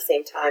around the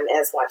same time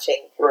as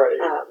watching. Right.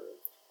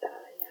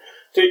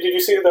 Did you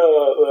see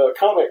the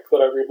comic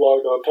that I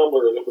reblogged on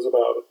Tumblr that was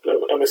about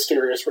a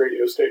mysterious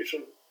radio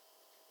station?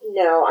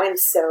 No, I'm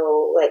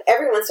so, like,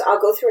 every once in a while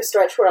I'll go through a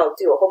stretch where I'll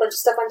do a whole bunch of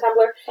stuff on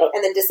Tumblr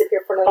and then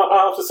disappear for another.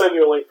 I'll have to send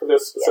you a link for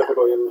this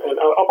specifically, and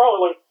I'll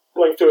probably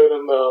link to it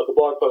in the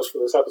blog post for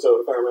this episode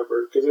if I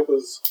remember, because it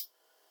was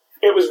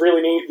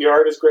really neat. The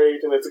art is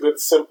great, and it's a good,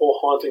 simple,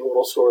 haunting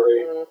little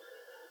story. Mm.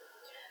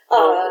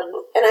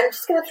 And I'm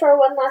just going to throw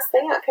one last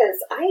thing out,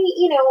 because I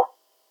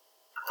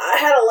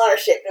had a lot of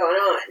shit going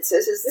on, so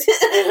this is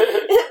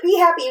be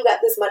happy you got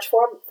this much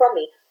from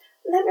me.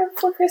 Nightmare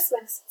Before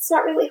Christmas. It's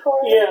not really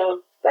horror,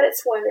 but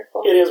it's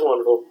wonderful. It is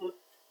wonderful.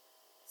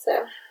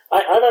 So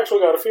I've actually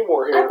got a few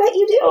more here. I bet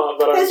you do,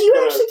 because you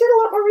actually did a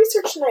lot more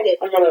research than I did.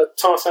 I'm going to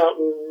toss out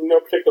in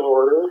no particular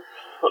order.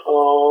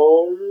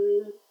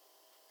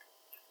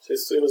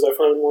 As soon as I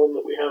find one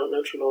that we haven't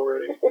mentioned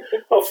already.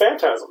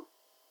 Phantasm.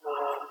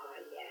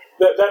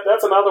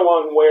 That's another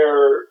one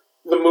where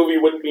the movie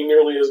wouldn't be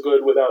nearly as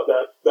good without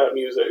that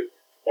music.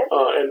 Yep.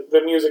 And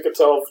the music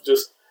itself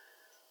just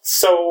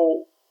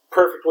so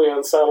perfectly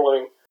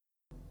unsettling.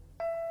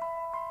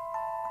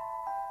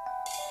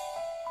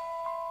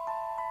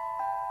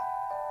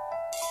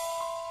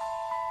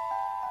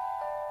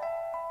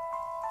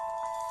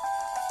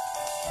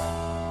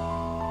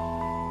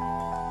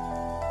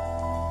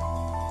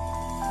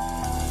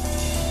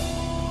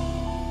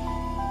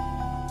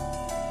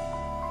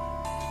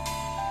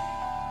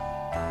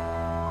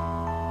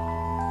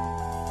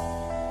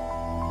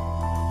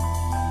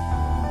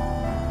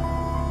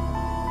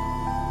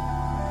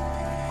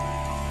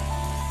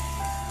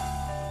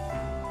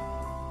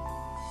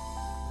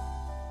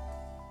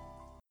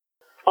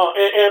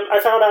 And I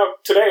found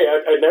out today,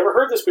 I'd never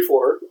heard this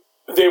before,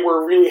 they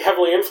were really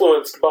heavily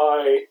influenced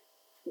by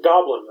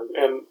Goblin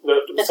and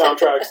the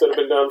soundtracks that have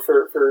been done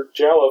for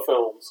Giallo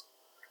films.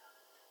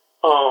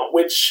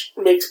 Which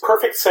makes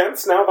perfect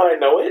sense now that I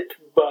know it,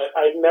 but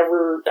I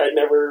never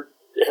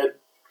had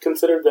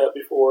considered that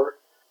before.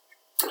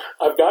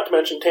 I've got to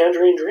mention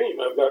Tangerine Dream.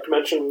 I've got to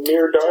mention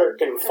Near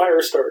Dark and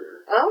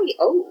Firestarter. Oh,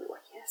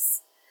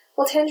 yes.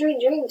 Well, Tangerine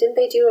Dream, didn't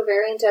they do a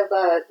variant of,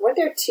 weren't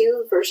there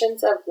 2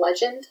 versions of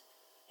Legend?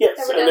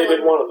 Yes, and they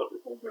did one of them.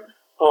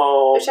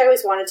 Mm-hmm. Which I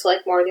always wanted to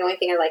like more. The only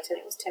thing I liked in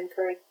it was Tim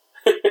Curry.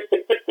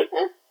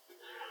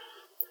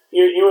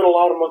 You and a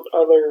lot of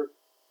other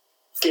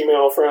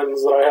female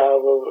friends that I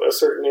have of a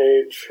certain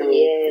age who,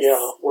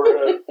 were at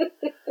a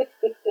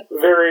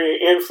very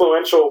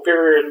influential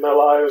period in their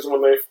lives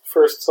when they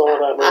first saw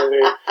that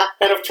movie,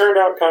 and have turned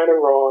out kind of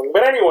wrong.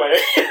 But anyway.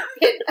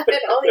 In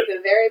only the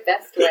very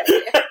best way.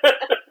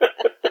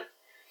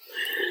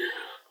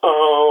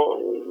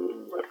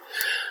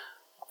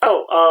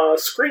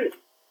 Scream.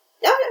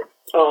 Okay.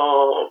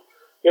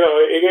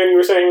 Again, you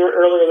were saying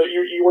earlier that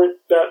you weren't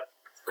that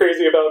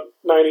crazy about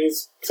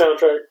 90s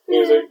soundtrack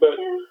music, but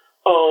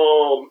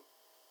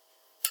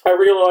I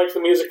really like the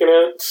music in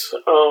it.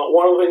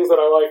 One of the things that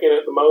I like in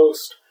it the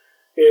most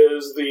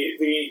is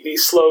the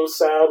slow,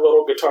 sad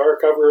little guitar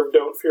cover of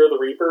Don't Fear the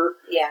Reaper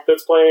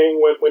that's playing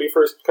when he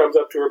first comes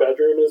up to her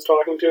bedroom and is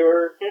talking to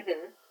her.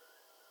 Mm-hmm.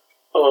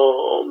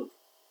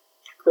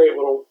 Great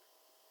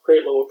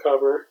little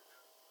cover.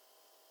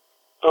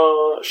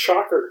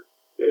 Shocker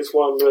is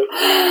one that we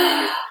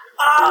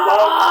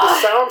love the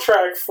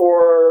soundtrack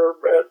for.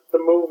 The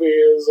movie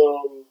is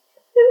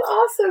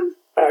awesome.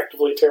 actively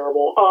objectively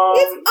terrible.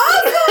 It's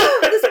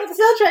awesome! The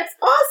soundtrack's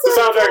awesome! The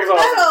soundtrack is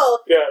awesome.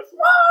 Yes.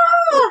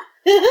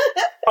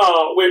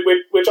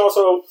 Which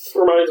also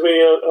reminds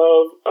me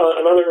of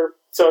another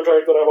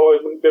soundtrack that I've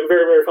always been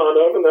very, very fond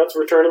of, and that's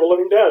Return of the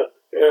Living Dead.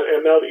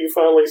 And now that you've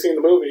finally seen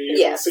the movie,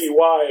 you can see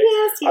why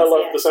I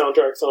love the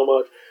soundtrack so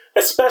much.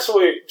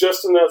 Especially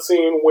just in that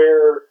scene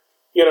where,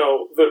 you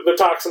know, the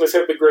toxin has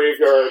hit the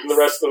graveyard and the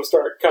rest of them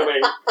start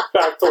coming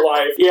back to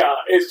life. Yeah,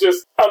 it's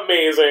just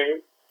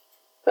amazing.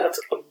 That's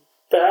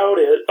about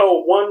it.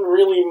 Oh, one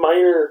really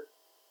minor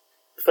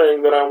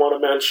thing that I want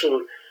to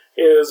mention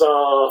is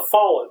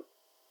Fallen.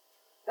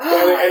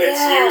 And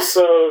its use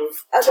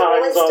of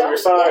Times on Your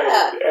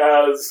Side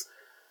as,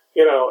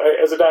 you know,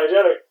 as a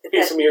diegetic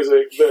piece of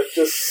music that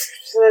just...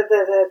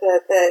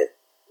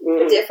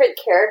 The different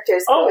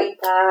characters going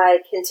by,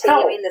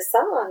 continuing the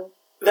song.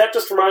 That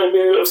just reminded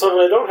me of something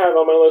I don't have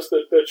on my list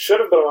that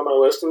should have been on my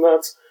list, and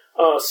that's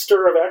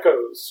Stir of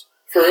Echoes,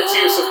 for its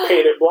use of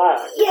Painted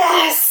Black.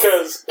 Yes!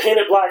 Because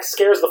Painted Black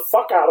scares the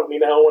fuck out of me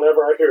now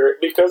whenever I hear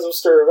it because of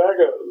Stir of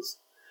Echoes.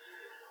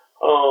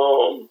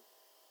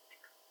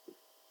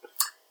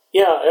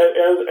 Yeah,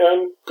 and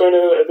I'm going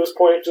to, at this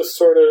point, just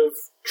sort of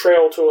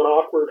trail to an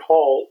awkward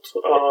halt,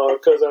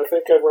 because I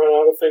think I've run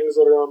out of things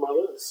that are on my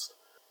list.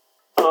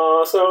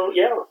 So,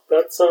 yeah,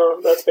 that's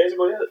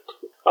basically it.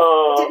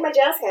 I did my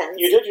jazz hands.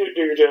 You did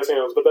do your jazz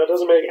hands, but that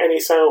doesn't make any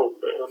sound.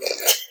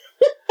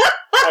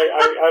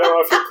 I don't know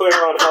if you're clear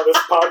on how this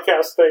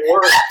podcast thing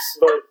works,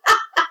 but...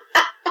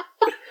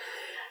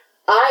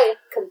 I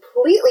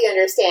completely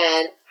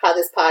understand how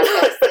this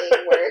podcast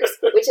thing works,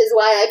 which is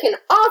why I can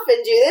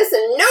often do this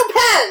in no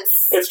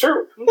pants! It's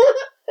true.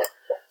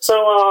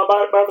 So,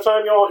 by the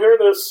time you all hear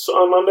this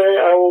on Monday,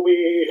 I will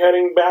be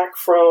heading back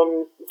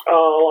from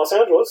Los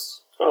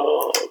Angeles.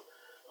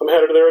 I'm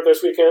headed there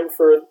this weekend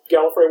for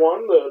Gallifrey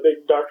 1, the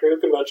big Doctor Who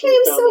convention. I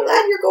am so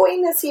glad you're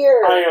going this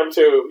year. I am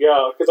too,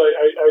 yeah, because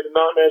I did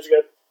not manage to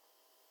get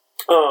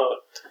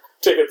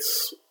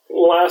tickets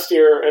last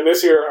year, and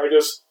this year I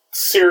just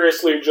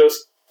seriously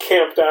just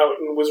camped out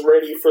and was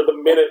ready for the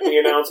minute the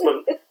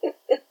announcement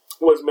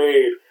was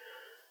made.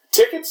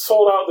 Tickets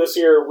sold out this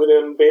year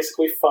within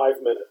basically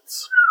 5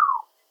 minutes.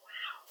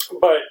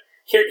 But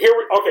here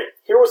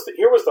was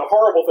the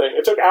horrible thing.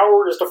 It took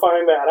hours to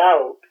find that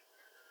out.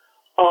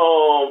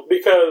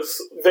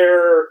 Because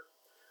their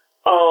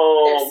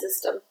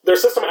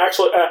system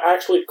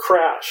actually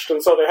crashed,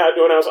 and so they had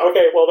to announce,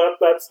 okay, well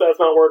that's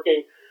not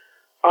working.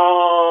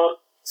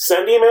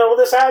 Send email to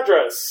this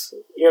address.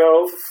 You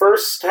know,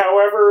 first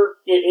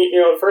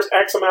first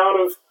X amount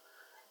of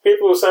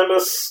people who send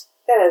us.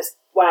 That is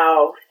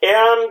wow.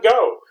 And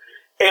go.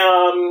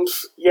 And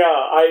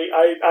yeah,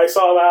 I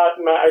saw that,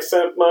 and I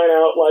sent mine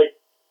out like.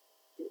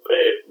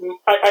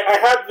 I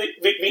had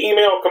the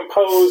email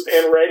composed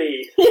and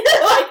ready.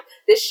 Like,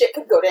 this shit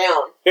could go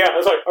down. Yeah, I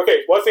was like,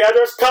 okay, what's the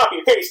address?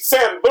 Copy, paste,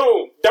 send,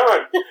 boom,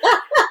 done.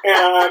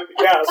 And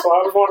yeah, so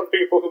I was one of the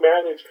people who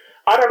managed.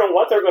 I don't know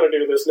what they're going to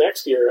do this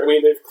next year. I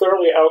mean, they've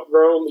clearly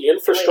outgrown the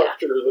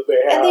infrastructure that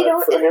they have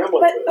for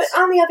handling this.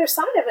 But on the other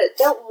side of it,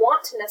 don't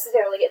want to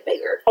necessarily get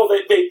bigger. Oh,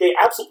 they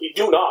absolutely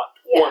do not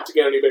want to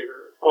get any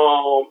bigger.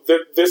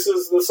 This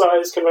is the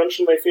size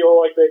convention they feel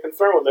like they can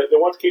throw in. They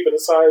want to keep it a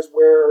size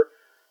where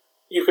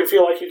you can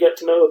feel like you get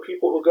to know the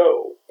people who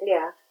go.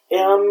 Yeah.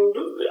 And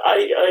I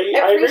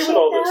agree with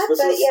all this.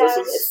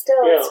 It's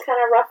kind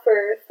of rough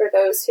for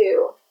those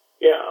who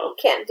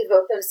can't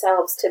devote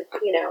themselves to,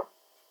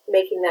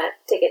 making that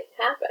ticket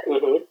happen.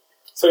 Mm-hmm.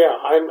 So yeah,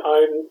 I'm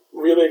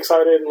really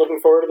excited and looking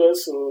forward to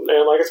this. And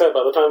like I said,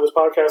 by the time this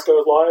podcast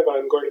goes live,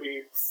 I'm going to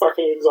be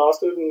fucking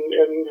exhausted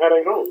and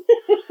heading home.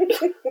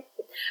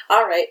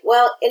 All right.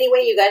 Well,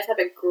 anyway, you guys have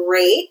a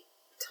great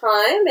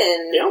time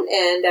and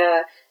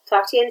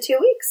talk to you in 2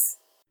 weeks.